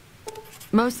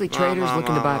 Mostly traders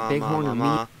looking to buy bighorn or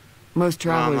meat. Most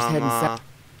travelers heading south.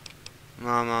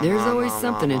 There's always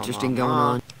something interesting going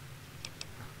on.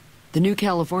 The New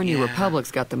California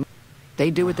Republic's got the... They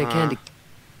do what they can to...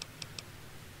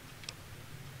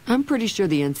 I'm pretty sure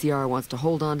the NCR wants to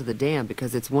hold on to the dam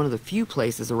because it's one of the few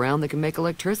places around that can make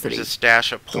electricity. There's a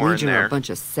stash of The porn Legion are there. a bunch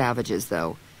of savages,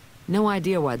 though. No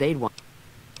idea why they'd want...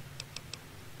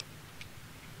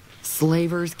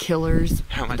 Slavers, killers,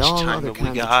 How much and all time other have we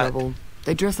kinds of got? trouble.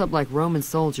 They dress up like Roman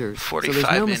soldiers, so 45 there's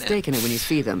no minutes. mistaking it when you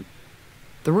see them.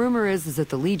 The rumor is that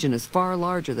the Legion is far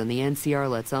larger than the NCR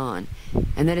lets on,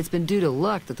 and that it's been due to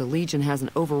luck that the Legion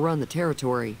hasn't overrun the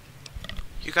territory.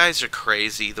 You guys are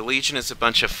crazy. The Legion is a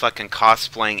bunch of fucking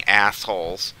cosplaying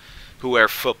assholes who wear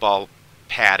football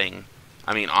padding.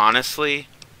 I mean, honestly,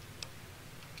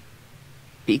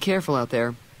 Be careful out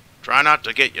there. try not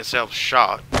to get yourself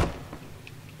shot.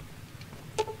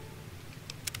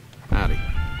 Howdy.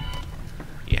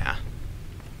 Yeah.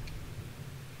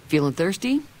 Feeling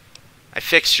thirsty? I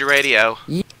fixed your radio.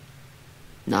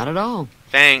 Not at all.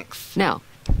 Thanks. Now,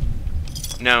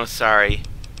 No, sorry.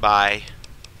 Bye.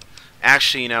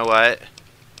 Actually, you know what?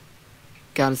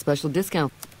 got a special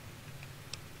discount.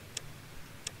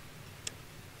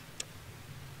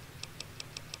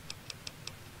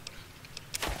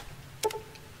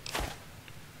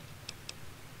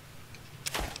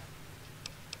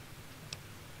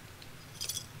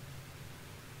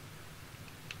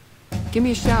 Give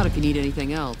me a shout if you need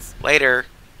anything else. Later.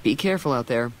 Be careful out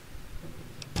there. 1,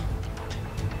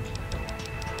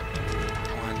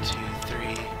 2, 3.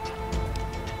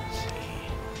 Let's see.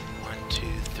 1, 2,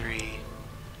 3.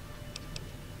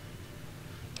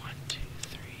 1, 2,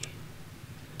 3.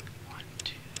 1,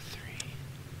 2, 3.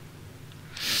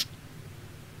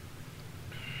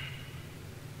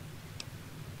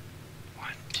 1,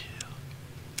 2.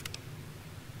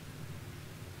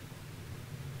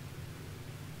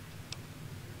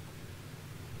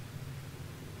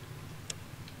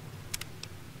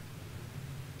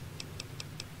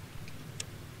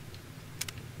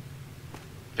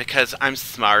 Because I'm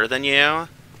smarter than you.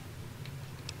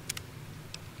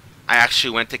 I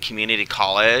actually went to community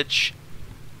college,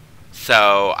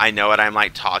 so I know what I'm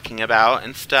like talking about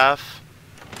and stuff.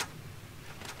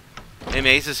 It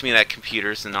amazes me that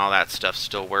computers and all that stuff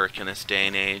still work in this day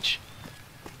and age.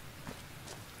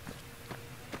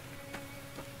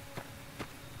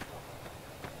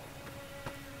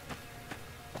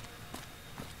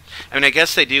 I mean, I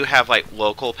guess they do have like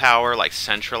local power, like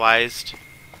centralized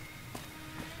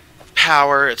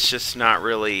power. It's just not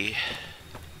really...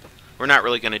 We're not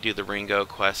really going to do the Ringo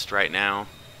quest right now.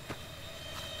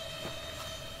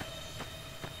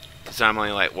 Because I'm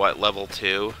only like, what, level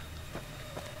 2?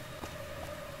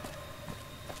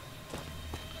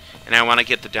 And I want to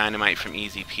get the dynamite from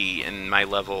Easy Pete, and my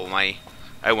level, I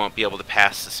won't be able to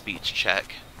pass the speech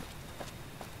check.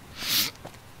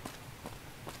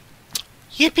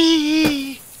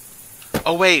 Yippee!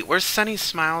 Oh wait, where's Sunny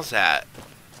Smiles at?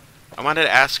 I wanted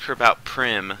to ask her about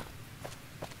Prim.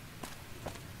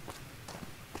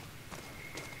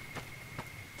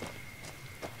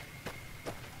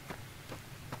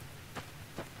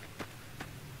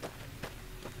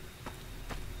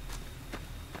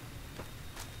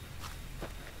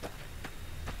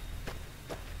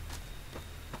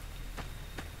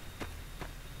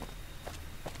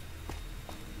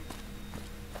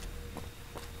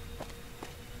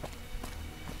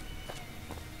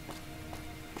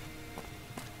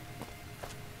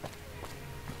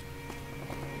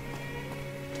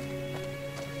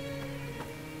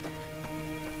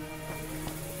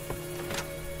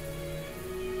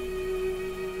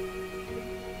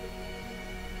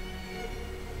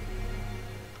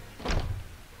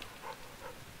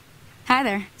 Hi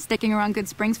there. Sticking around Good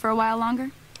Springs for a while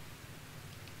longer?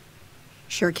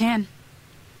 Sure can.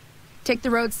 Take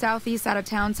the road southeast out of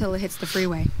town till it hits the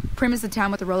freeway. Prim is the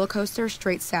town with the roller coaster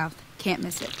straight south. Can't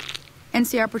miss it.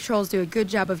 NCR patrols do a good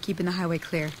job of keeping the highway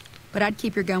clear, but I'd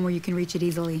keep your gun where you can reach it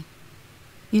easily.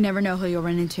 You never know who you'll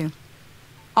run into.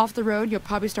 Off the road, you'll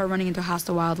probably start running into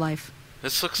hostile wildlife.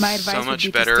 This looks My advice so would much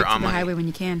be to better stick to on the my highway when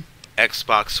you can.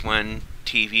 Xbox One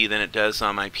TV than it does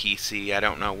on my PC. I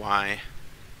don't know why.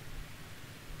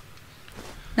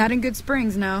 Not in Good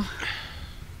Springs, no.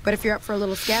 But if you're up for a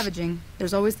little scavenging,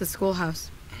 there's always the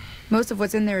schoolhouse. Most of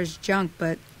what's in there is junk,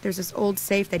 but there's this old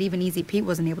safe that even Easy Pete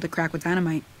wasn't able to crack with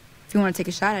dynamite. If you want to take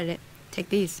a shot at it, take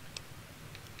these.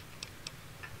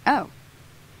 Oh.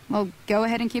 Well, go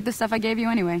ahead and keep the stuff I gave you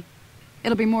anyway.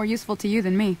 It'll be more useful to you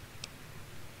than me.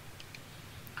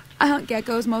 I hunt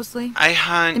geckos mostly. I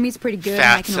hunt The meat's pretty good, and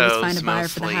I can always find a buyer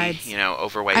mostly, for the hides. you know,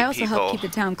 overweight I also people. help keep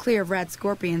the town clear of rat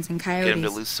scorpions and coyotes. Get them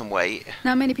to lose some weight.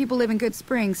 Not many people live in Good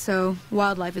Springs, so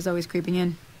wildlife is always creeping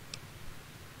in.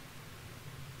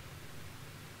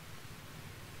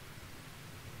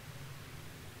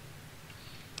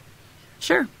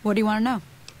 Sure, what do you want to know?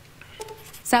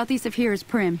 Southeast of here is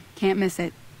Prim. Can't miss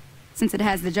it. Since it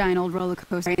has the giant old roller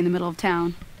coaster in the middle of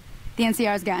town. The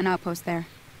NCR's got an outpost there.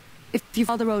 If you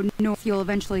follow the road north, you'll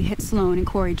eventually hit Sloan and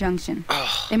Quarry Junction.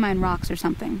 Ugh. They mine rocks or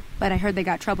something, but I heard they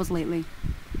got troubles lately.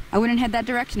 I wouldn't head that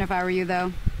direction if I were you,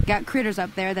 though. Got critters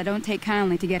up there that don't take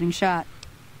kindly to getting shot.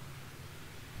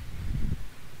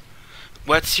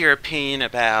 What's your opinion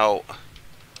about...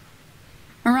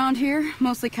 Around here,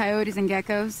 mostly coyotes and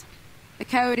geckos. The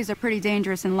coyotes are pretty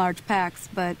dangerous in large packs,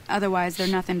 but otherwise they're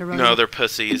nothing to rodent. No, they're The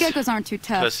pussies. geckos aren't too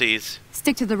tough. Pussies.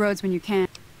 Stick to the roads when you can.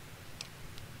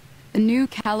 The new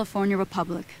California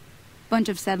Republic. Bunch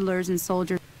of settlers and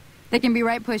soldiers. They can be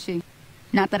right pushy.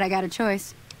 Not that I got a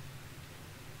choice.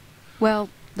 Well,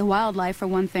 the wildlife for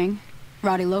one thing.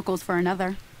 Rowdy locals for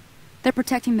another. They're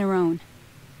protecting their own.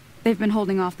 They've been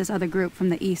holding off this other group from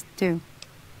the east, too.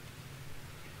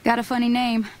 Got a funny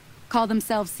name. Call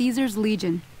themselves Caesar's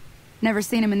Legion. Never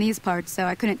seen them in these parts, so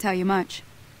I couldn't tell you much.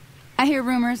 I hear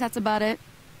rumors, that's about it.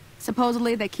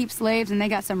 Supposedly they keep slaves and they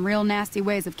got some real nasty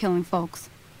ways of killing folks.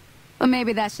 But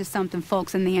maybe that's just something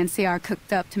folks in the NCR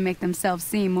cooked up to make themselves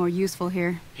seem more useful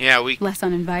here. Yeah, Less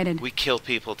uninvited. we kill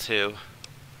people too.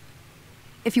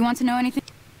 If you want to know anything...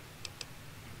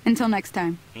 Until next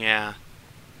time. Yeah.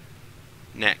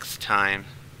 Next time.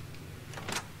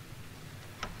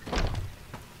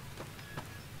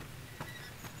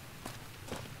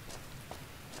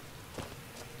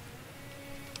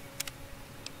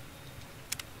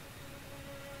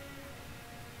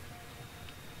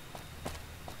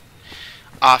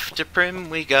 Off to Prim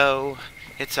we go.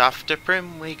 It's off to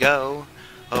Prim we go.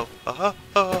 Oh, oh,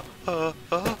 oh, oh,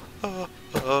 oh, oh,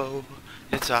 oh.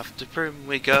 It's off to Prim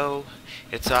we go.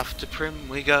 It's off to Prim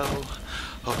we go.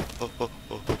 Oh, oh, oh,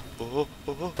 oh, oh,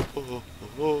 oh, oh,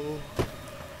 oh.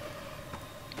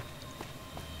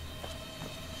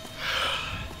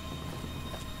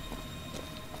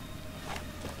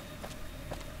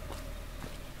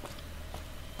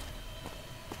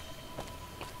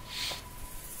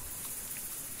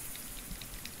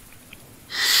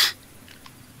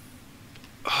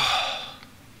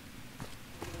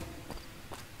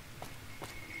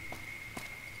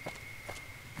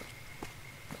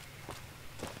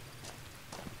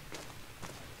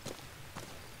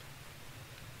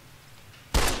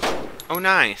 Oh,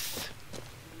 nice.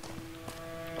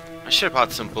 I should have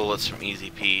bought some bullets from Easy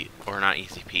Pete, or not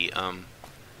Easy Pete,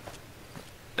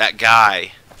 that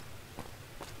guy.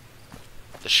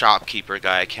 The shopkeeper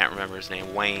guy, I can't remember his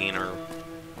name, Wayne, or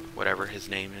whatever his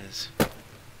name is.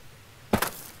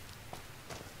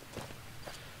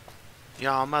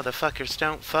 Y'all motherfuckers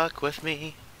don't fuck with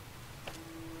me.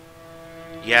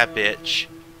 Yeah, bitch.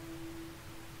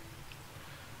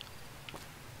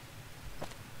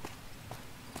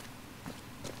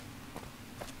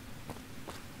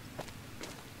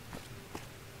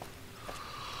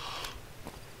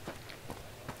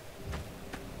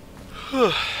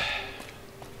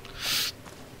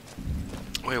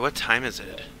 Wait, what time is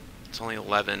it? It's only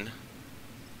 11.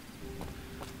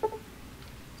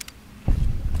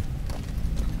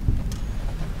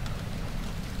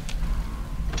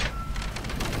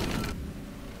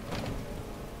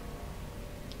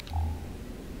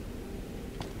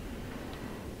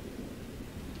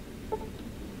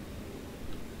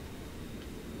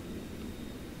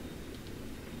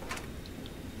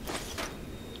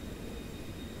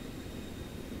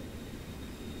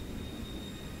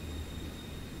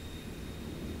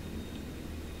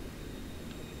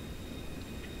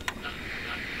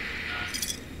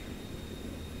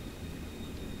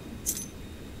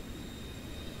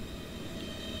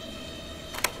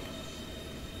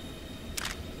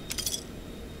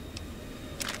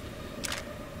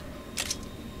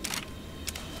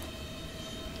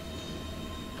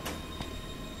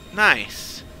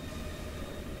 Nice.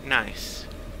 Nice.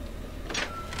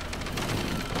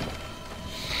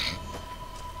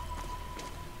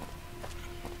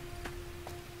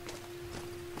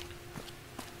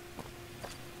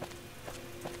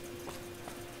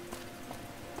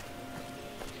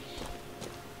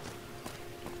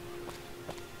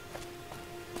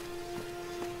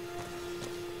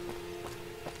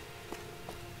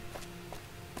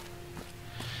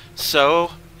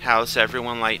 So, how's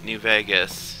everyone like New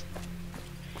Vegas?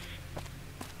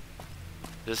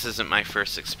 This isn't my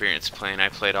first experience playing. I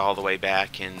played all the way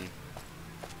back in,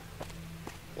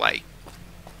 like,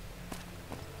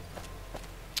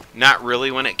 not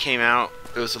really when it came out.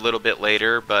 It was a little bit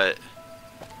later, but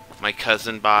my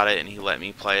cousin bought it and he let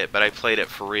me play it. But I played it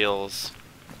for reals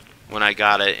when I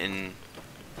got it in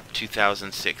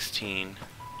 2016.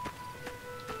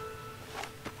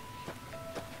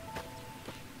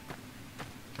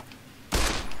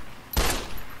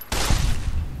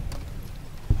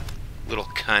 Little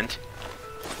cunt.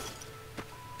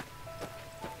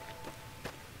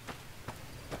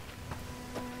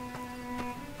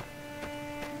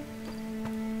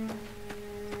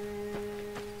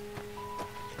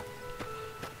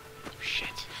 Shit.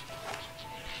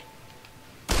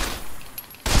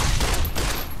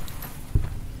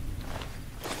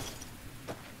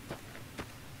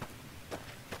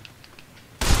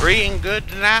 Free and good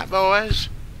tonight, boys.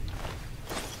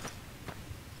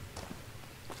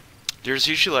 There's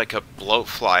usually like a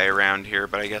bloatfly around here,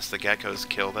 but I guess the geckos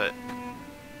killed it.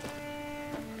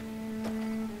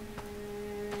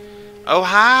 Oh,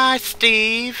 hi,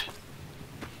 Steve!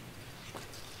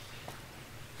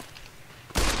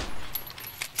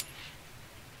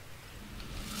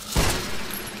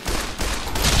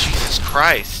 Jesus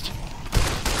Christ.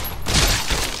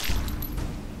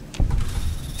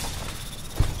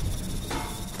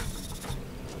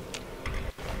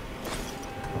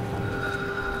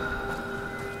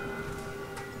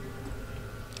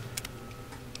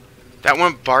 That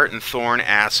one Barton Thorn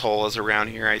asshole is around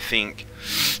here, I think.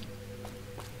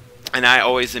 And I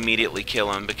always immediately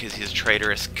kill him because he's a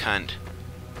traitorous cunt.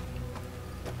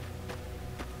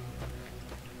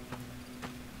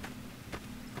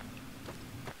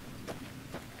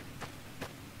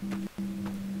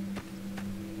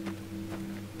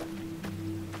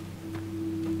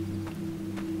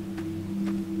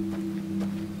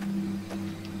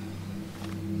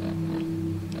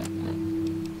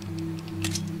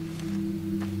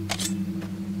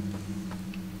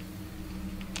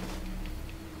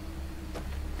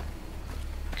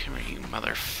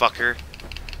 Motherfucker.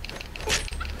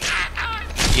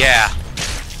 Yeah.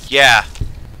 Yeah.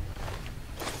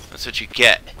 That's what you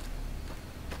get.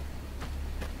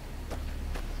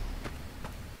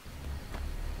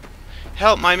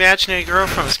 Help, my imaginary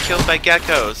girlfriend was killed by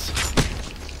geckos.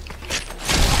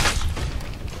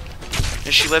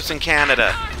 And she lives in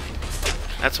Canada.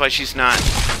 That's why she's not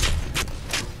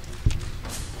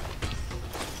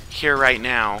here right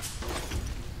now.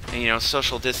 And, you know,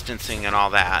 social distancing and all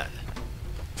that.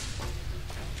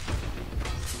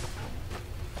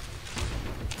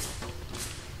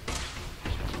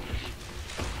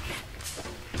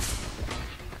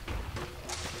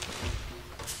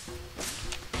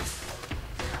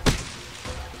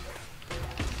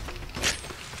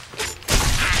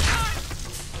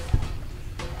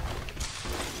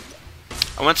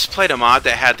 I once played a mod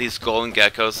that had these golden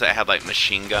geckos that had like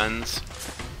machine guns.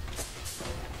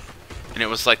 And it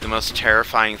was like the most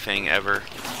terrifying thing ever.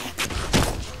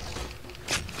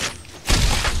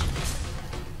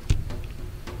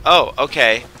 Oh,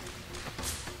 okay.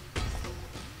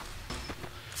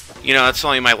 You know, it's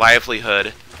only my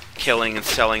livelihood, killing and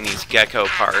selling these gecko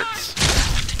parts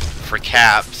for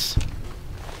caps.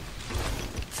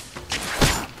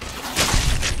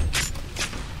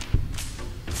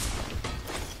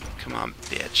 Come on,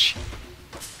 bitch.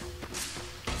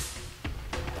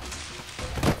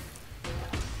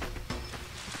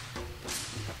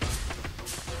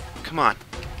 Come on.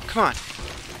 Come on.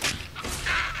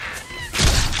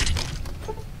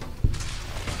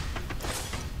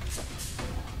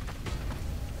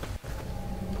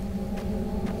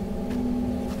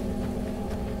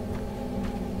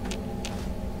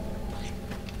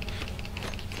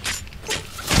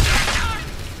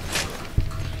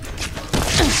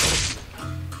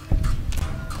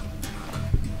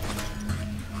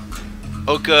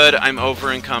 Oh good, I'm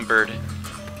over encumbered.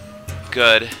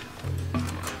 Good.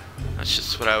 That's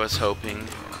just what I was hoping.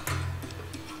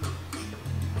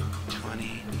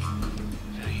 20,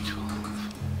 30, 12.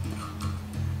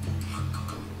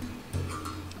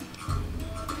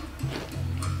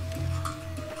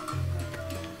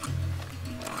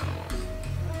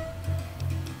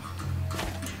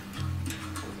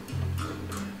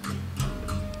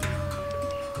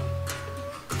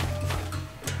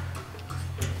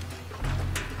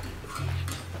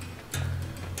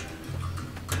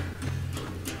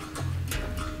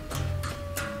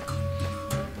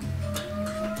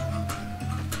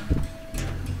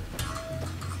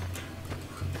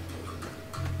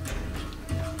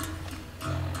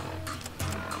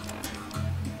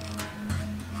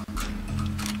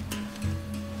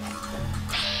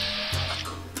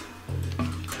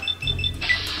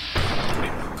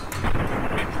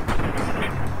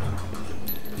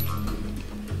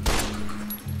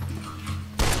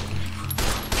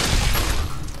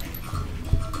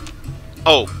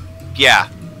 Oh, yeah,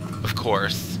 of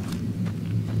course.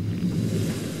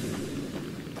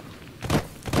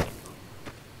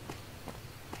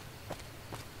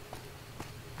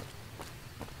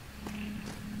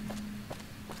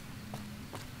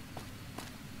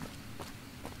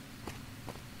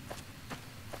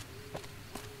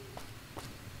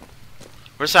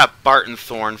 Where's that Barton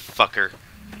Thorne fucker?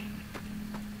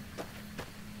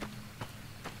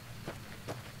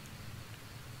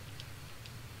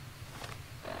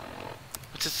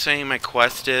 What's it saying my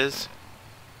quest is?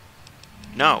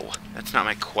 No, that's not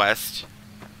my quest.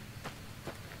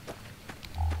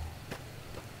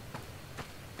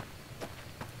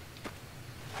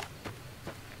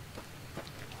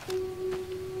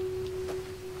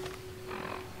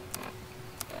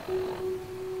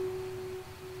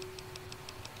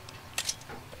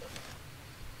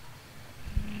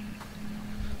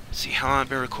 See how long I've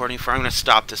been recording for. I'm gonna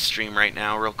stop this stream right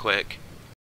now real quick.